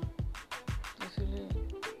थे ना, इसलिए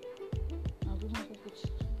अभी मेरे को कुछ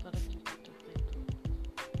फर्क नहीं पड़ता.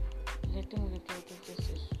 लेटिंग रिलेटेड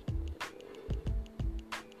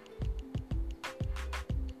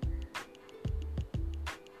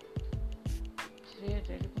श्रेया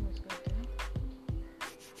डैडी को मिस करते हैं.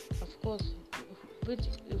 Of course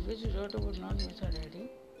which daughter would not miss her daddy?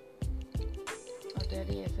 और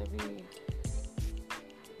डैडी ऐसा भी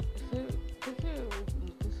कैसे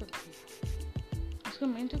उसका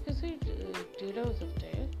मेंटल कैसे टेढ़ा हो सकता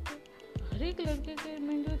है? हर एक लड़के के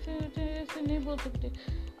मेंटल से ऐसे नहीं बोल सकते.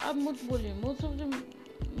 आप मत बोलिए. Most of the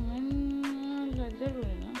men like that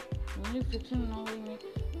बोले ना, ओनली फिक्शन नॉवल में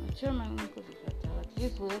अच्छा मैं उनको दिखाता है.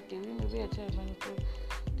 एटलीस्ट उधर टीवी में भी अच्छा है, मैंने को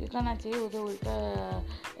दिखाना चाहिए. उधर उल्टा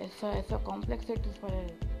ऐसा कॉम्प्लेक्स एक्टर्स पड़े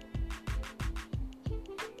है.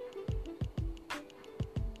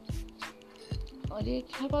 और ये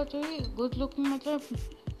क्या बात हुई? गुड लुकिंग मतलब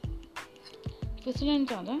फिसलन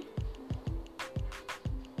ज़्यादा.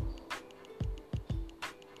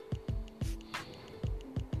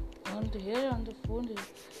 On the phone,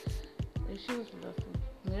 Rishi was laughing.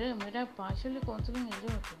 मेरा partially counseling ऐसे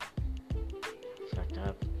होता है. Shut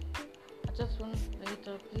up. अच्छा सुन रही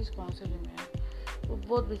था, प्लीज काउंसिल में यार. वो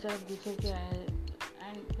बहुत बेचारा गुस्से के आया है.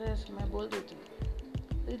 एंड प्लस मैं बोल देती हूँ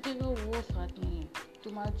रिति को वो साथ नहीं है.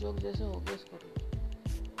 तुम्हारा जोक जैसे हो गया उसको.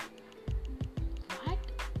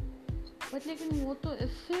 बट लेकिन वो तो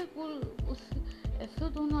ऐसे ऐसा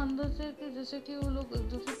दोनों अंदर से कि जैसे कि वो लोग एक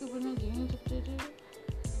दूसरे के बिना जी नहीं सकते थे.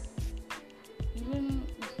 इवन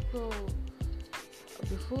उसको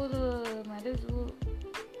बिफोर मैरिज वो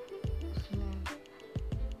उसने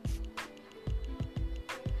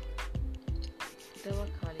दवा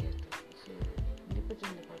खा लिया था, उसे निपटने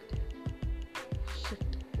निपटते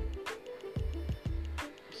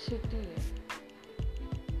शिट ही है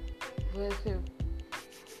वैसे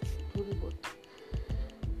पूरी बहुत.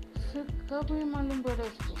 फिर कब ये मालूम पड़ा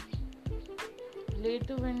उसको?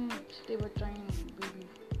 Later when they were trying baby.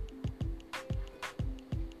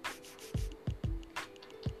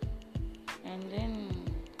 And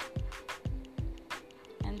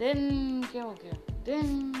then क्या हो गया? Then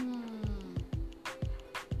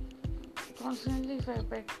constantly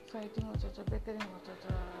fighting होता था, bickering होता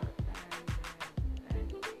था, and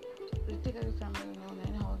Ritika की family known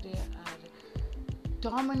and how they are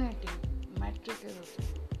dominating, matrices होते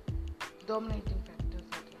हैं, dominating factors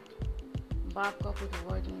होते हैं. बाप का कुछ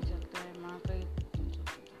अवॉइड नहीं चलता है, माँ का ही नहीं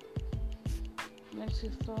चलता था. When she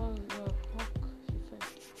saw the cock, she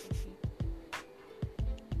felt okay.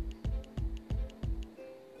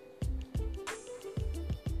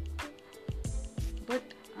 But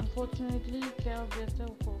unfortunately क्या हो गया था,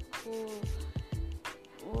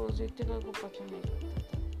 वो रितिका को पसंद नहीं करता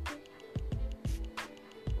था,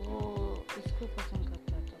 वो इसको पसंद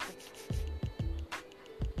करता था. But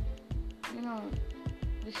you know,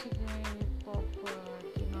 Rishi pop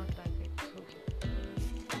did not like it.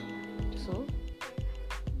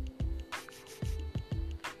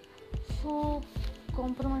 So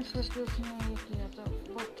compromise करके उसने ये किया था.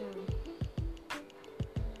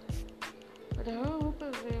 But I hope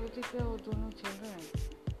रेवती का वो दोनों चल रहे हैं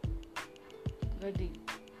गड्डी.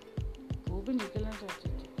 वो भी निकलना चाहती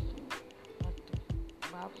थी, but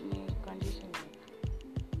बाप ने कंडीशन दी.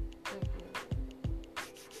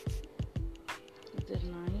 इधर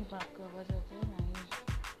ना ही बाप का आवाज आता है, ना ही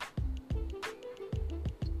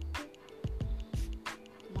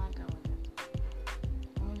माँ का आवाज आता है.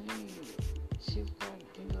 ओनली शिव का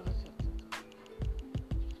ढिंडोरा चलता था.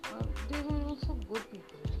 और they were also good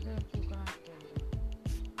people. You can't tell them.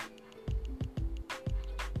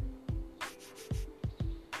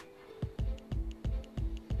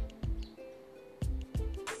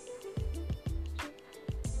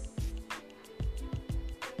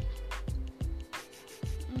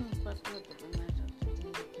 पता तो बनना चाहते थे,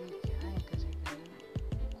 लेकिन क्या ही करेगा ना,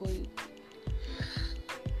 कोई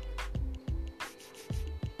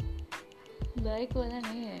लाइक वाला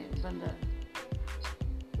नहीं है बंदा.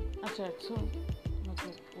 अच्छा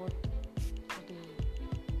मतलब बहुत अभी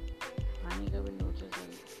पानी का भी नोटिस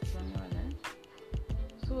जाने वाला है.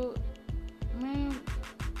 सो मैं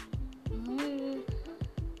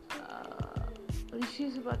ऋषि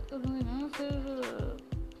से बात करूँगी ना, फिर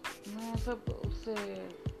मैं सब उससे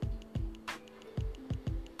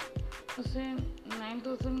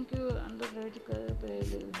 9,000 के अंदर रेट कर पे.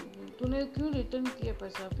 तूने क्यों रिटर्न किया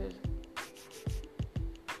पैसा? फिर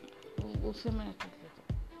उससे मैंने कर लिया.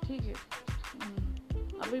 ठीक है,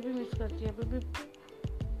 अभी भी मिस करती है, अभी भी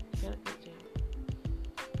प्यार करती है.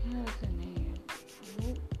 ऐसे नहीं है,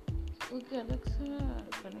 वो क्या अलग सा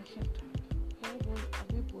कनेक्शन था. वो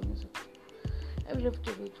अभी बोल नहीं सकते. अभी लेफ्ट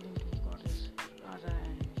भी कॉलेज आ रहा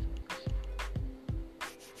है.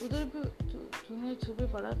 उधर भी तूने छुपे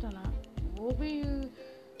पड़ा था ना, वो भी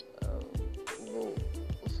वो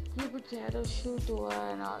उसके भी चेहरा शूट हुआ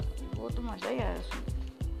है ना, वो तो मजा ही आया उसमें.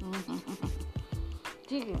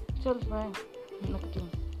 ठीक है, चल बाय, रखती हूँ.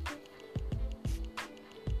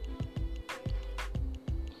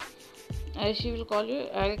 She will call you.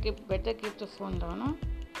 I'll better keep the phone down.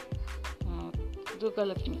 Do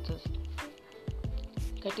collecting this,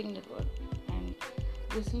 cutting the cord and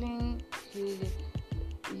whistling.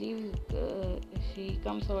 She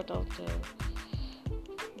comes out of the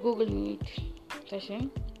Google Meet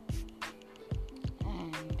session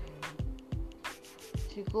and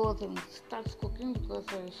she goes and starts cooking because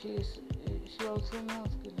she also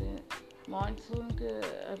knows कि monsoon के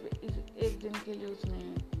एक दिन के लिए उसने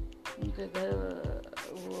उनके घर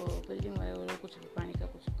वो बिल्डिंग वाले वो कुछ पानी का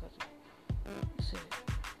कुछ कर उसे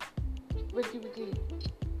quickly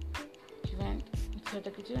she went inside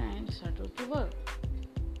the kitchen and started to work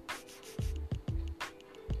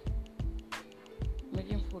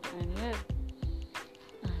making food. And here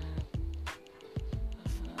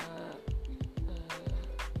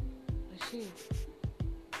she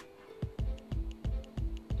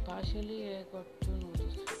partially got to know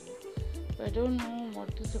this. I don't know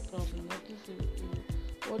what is the problem,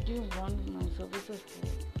 what do you want my services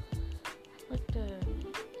for, but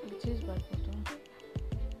which is bad for them.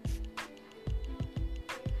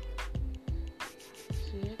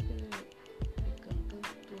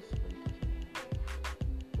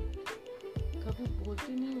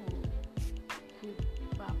 बोलती नहीं वो कि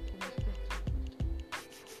बाप को मुझको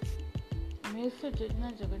मेरे से जितना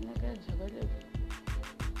झगड़ने का झगड़ लेगी,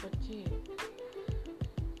 बच्ची है,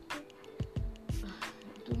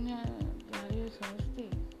 दुनिया दारी समझती,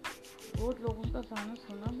 बहुत लोगों का गाना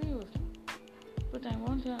सुना भी उसने, but I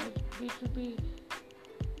want it to be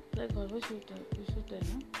like always you should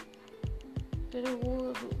ना, तेरा वो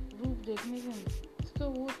रूप देखने के नहीं, इसका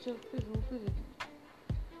वो जब पे रूप ही देखने,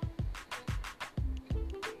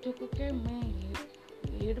 देखो क्या मैं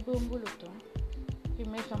हेड बम्बू लगता हूँ कि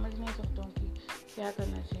मैं समझ नहीं सकता हूँ कि क्या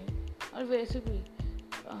करना चाहिए, और वैसे भी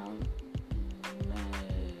मैं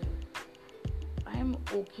I am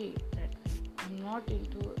okay that I am not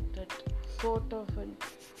into that sort of a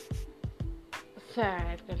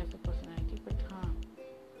sad kind of a personality, but हाँ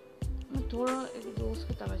मैं थोड़ा एक दोस्त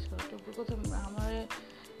की तलाश करती हूँ, बिकॉज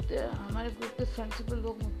हमारे ग्रुप के सेंसिबल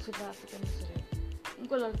लोग मुझसे बात करने से रहे,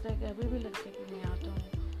 उनको लगता है कि अभी भी लगता है कि मैं आता हूँ,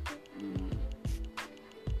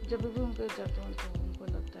 जब भी उनको जाता हूँ तो उनको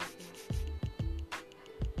लगता है कि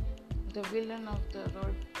the villain of the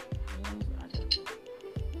road आ जाता है।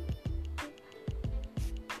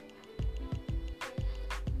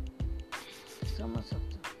 समझ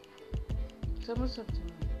सकते हो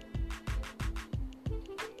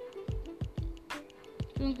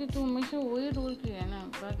क्योंकि तू हमेशा वही रोल किया है ना,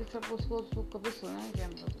 बाकी सब उसको कभी सुना है क्या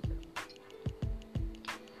हम लोग,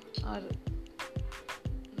 और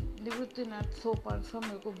निवृत्तिनाथ सो पारसा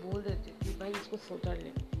मेरे को बोल देते कि भाई इसको सुधार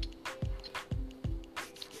ले।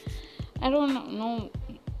 I don't know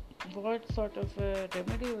what sort of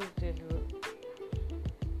remedy will tell you,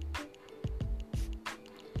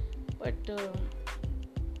 but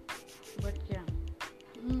क्या,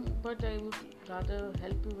 but I would rather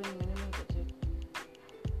help you in minimum budget।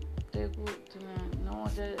 तेरे को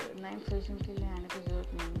 9 सेशन के लिए आने की जरूरत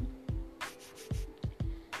नहीं है,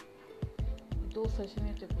 2 सेशन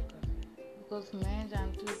ही तेरे को कर रहे हैं, बिकॉज मैं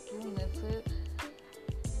जानती हूँ तू मेरे से,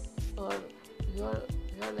 और you are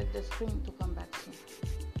like डेस्परिंग to come back soon.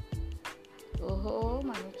 ओहो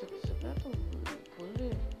मानो चुप चुका तो बोल रही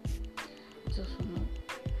है, जो सुनो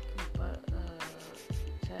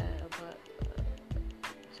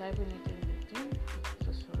चाय भी नहीं देखती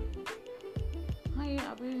रेस्टोरेंट में। हाँ ये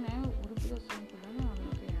अभी नया उड़पी रेस्टोरेंट खुला ना हम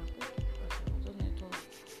लोग के यहाँ पे, तो नहीं तो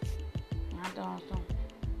यहाँ तो आता हूँ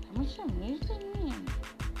हमेशा मेरे साइड में है,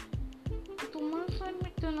 तुम्हारे साइड में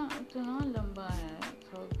इतना लंबा है,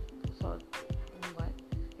 south Mumbai,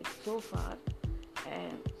 it's so far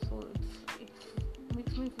and so it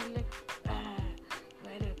makes me feel like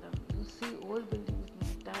where I come, you see old buildings में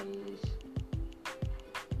stylish,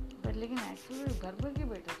 but लेकिन एक्चुअली घर भर के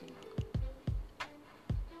बैठा तुम लोग।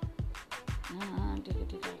 हाँ ठीक है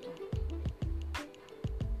आता हूँ।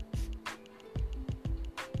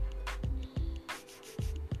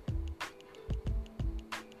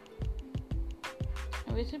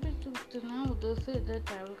 वैसे भी तू इतना उधर से इधर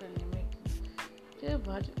ट्रैवल करने में तेरे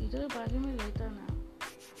इधर बाजू में लेता ना,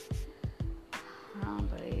 हाँ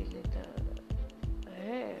भाई लेता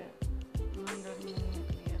है, मंडल में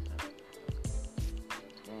लिया था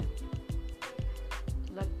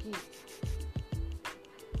लक्की।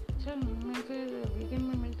 चल मैं फिर वीकेंड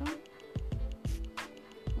में मिलता हूँ,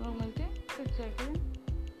 हम लोग मिलते हैं फिर सेकंड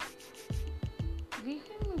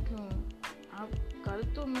वीकेंड में। क्यों आप कल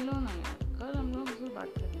तो मिलो ना यार, कल हम लोग फिर बात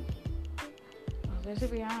करेंगे, और वैसे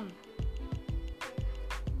भी हाँ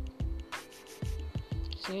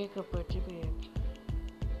Say a pretty babe.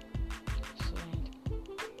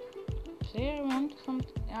 Say I want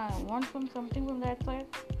something from that side.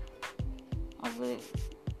 Of it.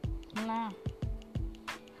 Nah.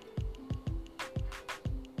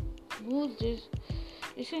 Who's this?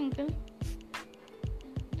 Is your uncle?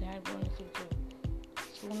 Dad wants to go.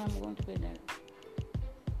 Soon I'm going to be dad.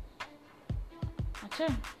 अच्छा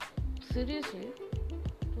seriously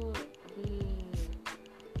तो अभी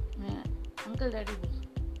मैं अंकल डैडी बोल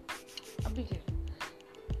अभी क्या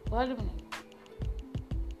मालूम नहीं,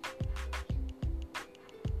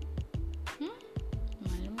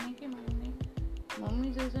 मालूम नहीं मम्मी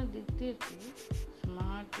जैसा दिखती है तू,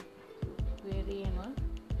 स्मार्ट वेरी एंड ऑल,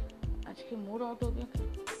 आज के मूड आउट हो गया क्या?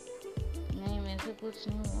 नहीं वैसे कुछ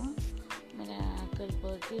नहीं हुआ, मेरा कल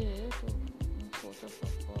बर्थडे है तो सोचा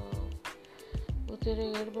पापा वो तेरे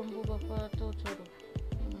हेड बम्बू पापा तो छोड़ो,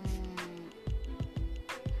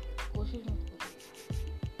 कोशिश मत करो,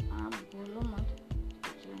 आप बोलो मत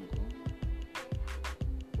उनको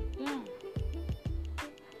क्या,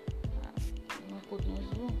 मैं कुछ न्यूज़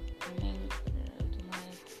दूँ नहीं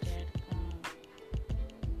तुम्हारे डैड का,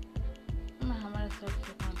 मैं हमारे साथ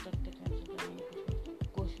से कॉन्टैक्ट कैंसिल करने की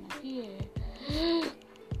कोशिश की है।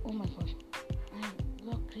 Oh my God, I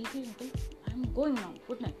am crazy uncle, I am going now.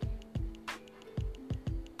 Good night.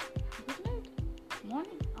 Good night.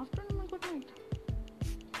 Morning, afternoon, good night.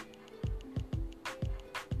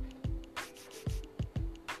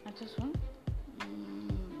 अच्छा सुन,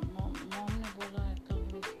 मॉम ने बोला है कल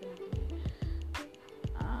मीट करने के लिए.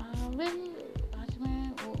 वेल आज मैं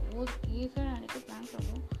वो ये सारे आने का प्लान कर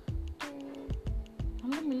रहा हूँ, तो हम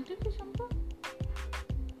लोग मिलते थे शाम को.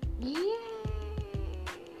 ये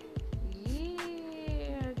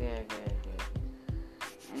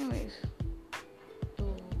एनीवेज, तो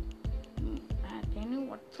can you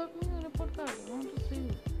WhatsApp me report card? I want to C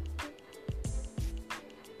you.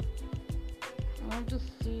 I want to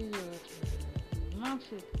see your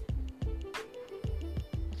marksheet.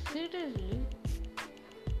 Seriously?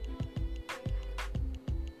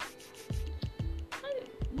 अरे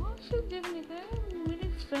marksheet देखने का मेरी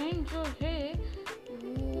फ्रेंड जो है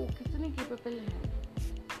वो कितनी कैपेबल है.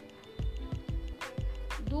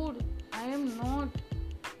 Dude, I am not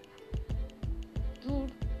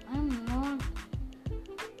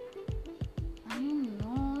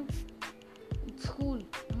in school.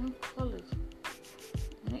 I'm in college.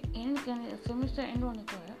 Semester and होने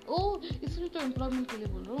का है. ओह, इसलिए तो एम्प्लॉयमेंट के लिए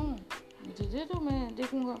बोल रहा हूँ. मुझे दे दो, मैं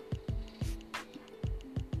देखूंगा.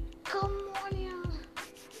 कम ऑन यार,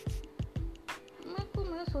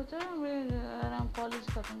 मैं सोचा मैं आराम कॉलेज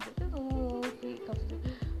खत्म करते तो वो फिर हफ्ते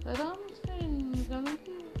आराम से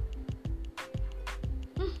निकालूंगी.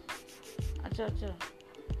 अच्छा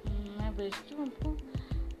मैं भेजती हूँ आपको.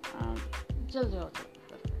 चल जाओ तो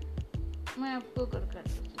मैं आपको घर का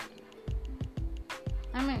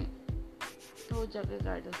तो जगह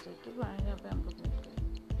गाइडेंस देती हूँ जहाँ पे हम लोग मिल गए.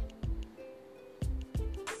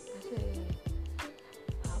 वैसे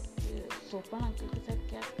आपके सोपन अंकल के साथ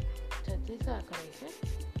क्या चर्चा का कराई है?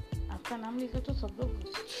 आपका नाम लिखा तो सब लोग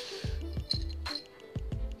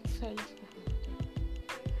साइलेंस करते,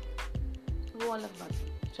 वो अलग बात है.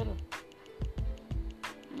 चलो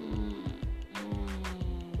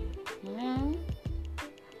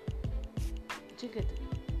ठीक है,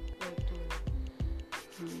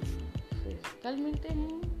 कल मिलते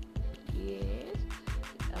हैं. यस,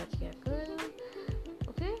 आज क्या कल.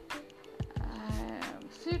 Okay,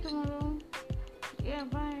 C you tomorrow. या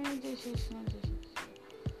बाय. जय Shri Krishna.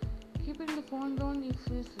 Keeping the phone down if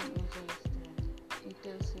you sleep. It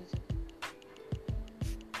tells you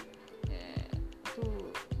to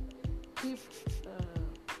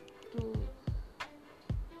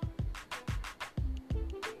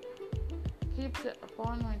keep the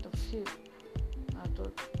appointment of sheep. I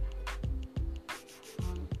thought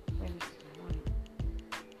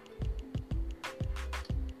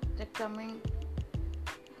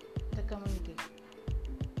the coming day.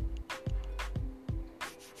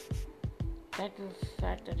 That is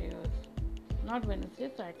Saturday, or not Wednesday,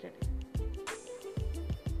 Saturday.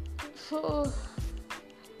 So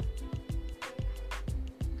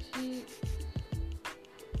she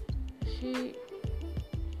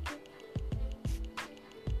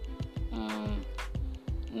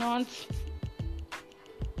nods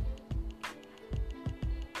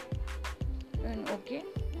and okay.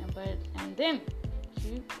 And then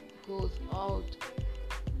she goes out.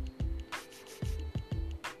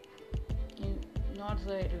 Not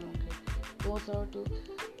very okay. Goes out to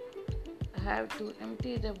have to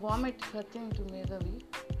empty the vomit her thing to make a week,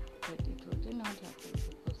 but it would not happen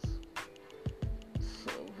because.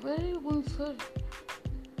 So where are you going, sir?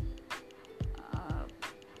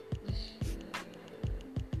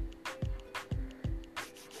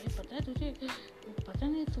 पता है तुझे? पता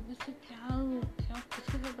नहीं सुबह से क्या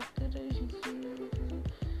किसी से बात कर रही है.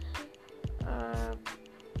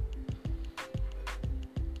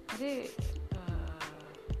 अरे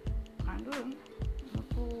पांडु,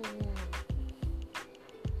 उनको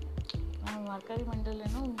वारकारी मंडल है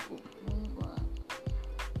ना, उनको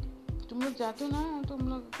तुम लोग जाते ना, तुम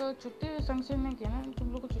लोग का छुट्टी सैंक्शन नहीं किया ना, तुम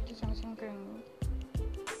लोग को छुट्टी सैंक्शन करेंगे.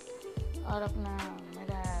 और अपना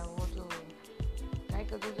मेरा वो जो गाय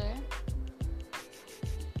का दूध है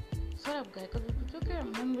सर, आप गाय का दूध पीते हो क्या?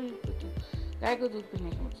 मैं भी पीती हूँ. गाय का दूध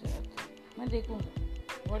पीने का मुझसे आता है, मैं देखूँगा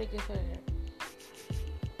बॉडी कैसा है.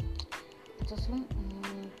 अच्छा सुन,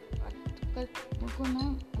 मुझको ना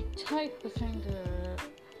अच्छा 1%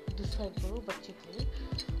 डिसाइड करो बच्चे के लिए.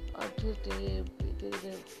 और फिर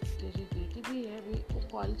तेरी बेटी भी है, अभी वो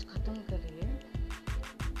कॉलेज ख़त्म कर रही है.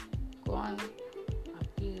 कौन?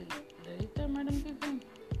 आपकी ललिता मैडम की फ्रेंड.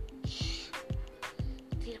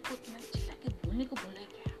 तेरे को इतना चिल्ला के बोलने को बोला है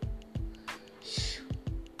क्या?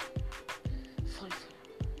 सॉरी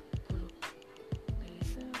बोलो.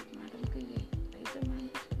 ललिता मैडम के लिए, ललिता मैडम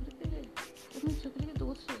की छोकरी के लिए, तुम्हारी छोकरी के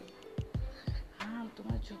दोस्त है. हाँ,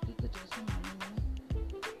 तुम्हारी छोकरी के दोस्त है मालूम है.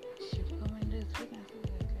 शिव का मंदिर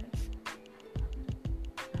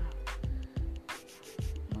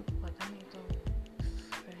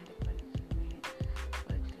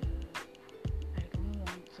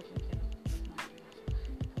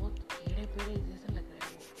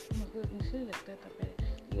इसलिए लगता था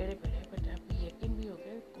पहले येड़े पे है, बट अब यकीन भी हो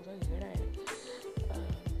गया पूरा येड़ा है।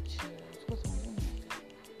 उसको समझ में नहीं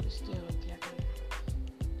आता इसलिए और क्या करें।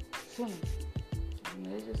 सुन,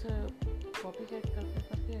 मेरे जैसा कॉपी कैट करते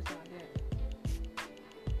करते ऐसा आ गया है,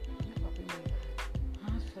 कॉपी नहीं कर।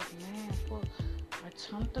 हाँ सर, मैं आपको आज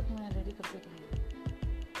शाम तक मैं रेडी करके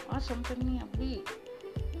दूँगा। आज शाम तक नहीं, अभी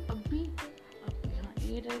अभी हाँ,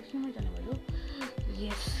 ये डायरेक्शन में जाने वाले हो।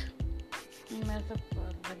 यस, मैं सब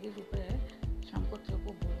लगेज ऊपर है, शाम को तेरे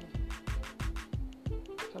को बोलूँगी,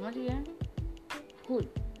 समझ गया? Good,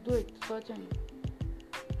 do it, search and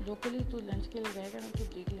locally तू लंच के लिए जाएगा ना, तो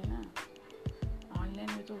देख लेना। ऑनलाइन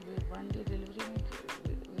में तो 1 day डिलीवरी में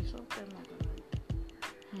विश्वास करना पड़ेगा।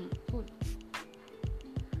 Good.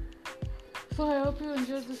 So I hope you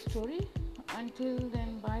enjoyed the story. Until then,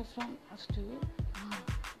 bye from us to you.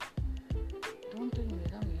 Don't tell me,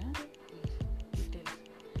 please. Details.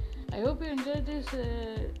 I hope you enjoyed this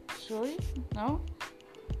story. Now,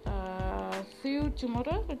 see you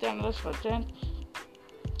tomorrow with another short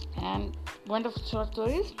and wonderful short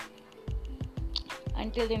stories.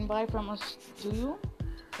 Until then, bye from us to you.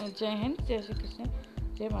 Jai Hind, Jai Shri Krishna,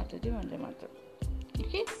 Jai Mata Di, Vande Mataram.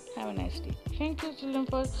 Okay, have a nice day. Thank you, children,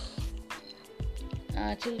 for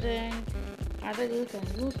other youth and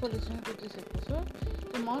youth for listening to this episode.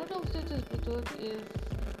 The moral of this episode is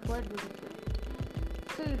quite beautiful.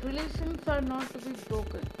 See, relations are not to be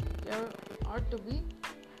broken; they are to be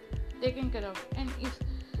taken care of. And if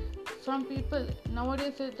some people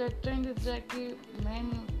nowadays the trend is that men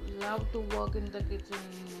love to work in the kitchen,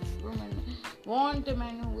 and women want a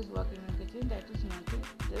man who is working in the kitchen. That is nothing.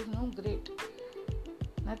 There is no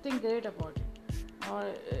nothing great about it. Or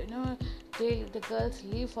the girls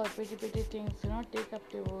leave for petty things, take up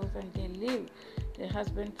divorce and they leave their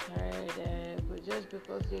husband's side just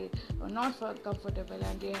because they are not comfortable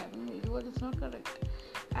and they have divorce is not correct.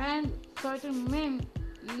 And certain men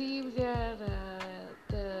leave their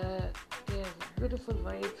beautiful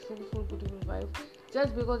wife, soulful beautiful wife,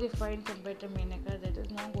 just because they find some better maker that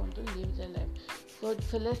is not going to live their life. So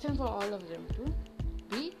it's a lesson for all of them to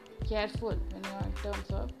be careful when you are in terms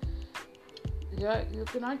of you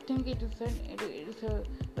cannot think it is a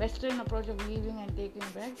Western approach of leaving and taking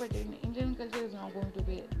back, but in Indian culture is not going to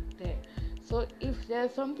be there. So if there are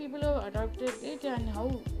some people who have adopted it and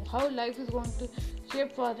how life is going to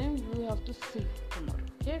shape for them, you have to see tomorrow.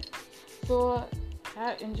 Okay, so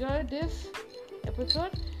enjoy this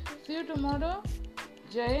episode. See you tomorrow.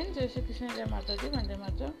 Jai Hind, Jai Shri Krishna, Jai Mata Di, Vande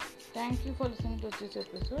Mataram. Thank you for listening to this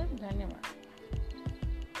episode. Dhanyawad.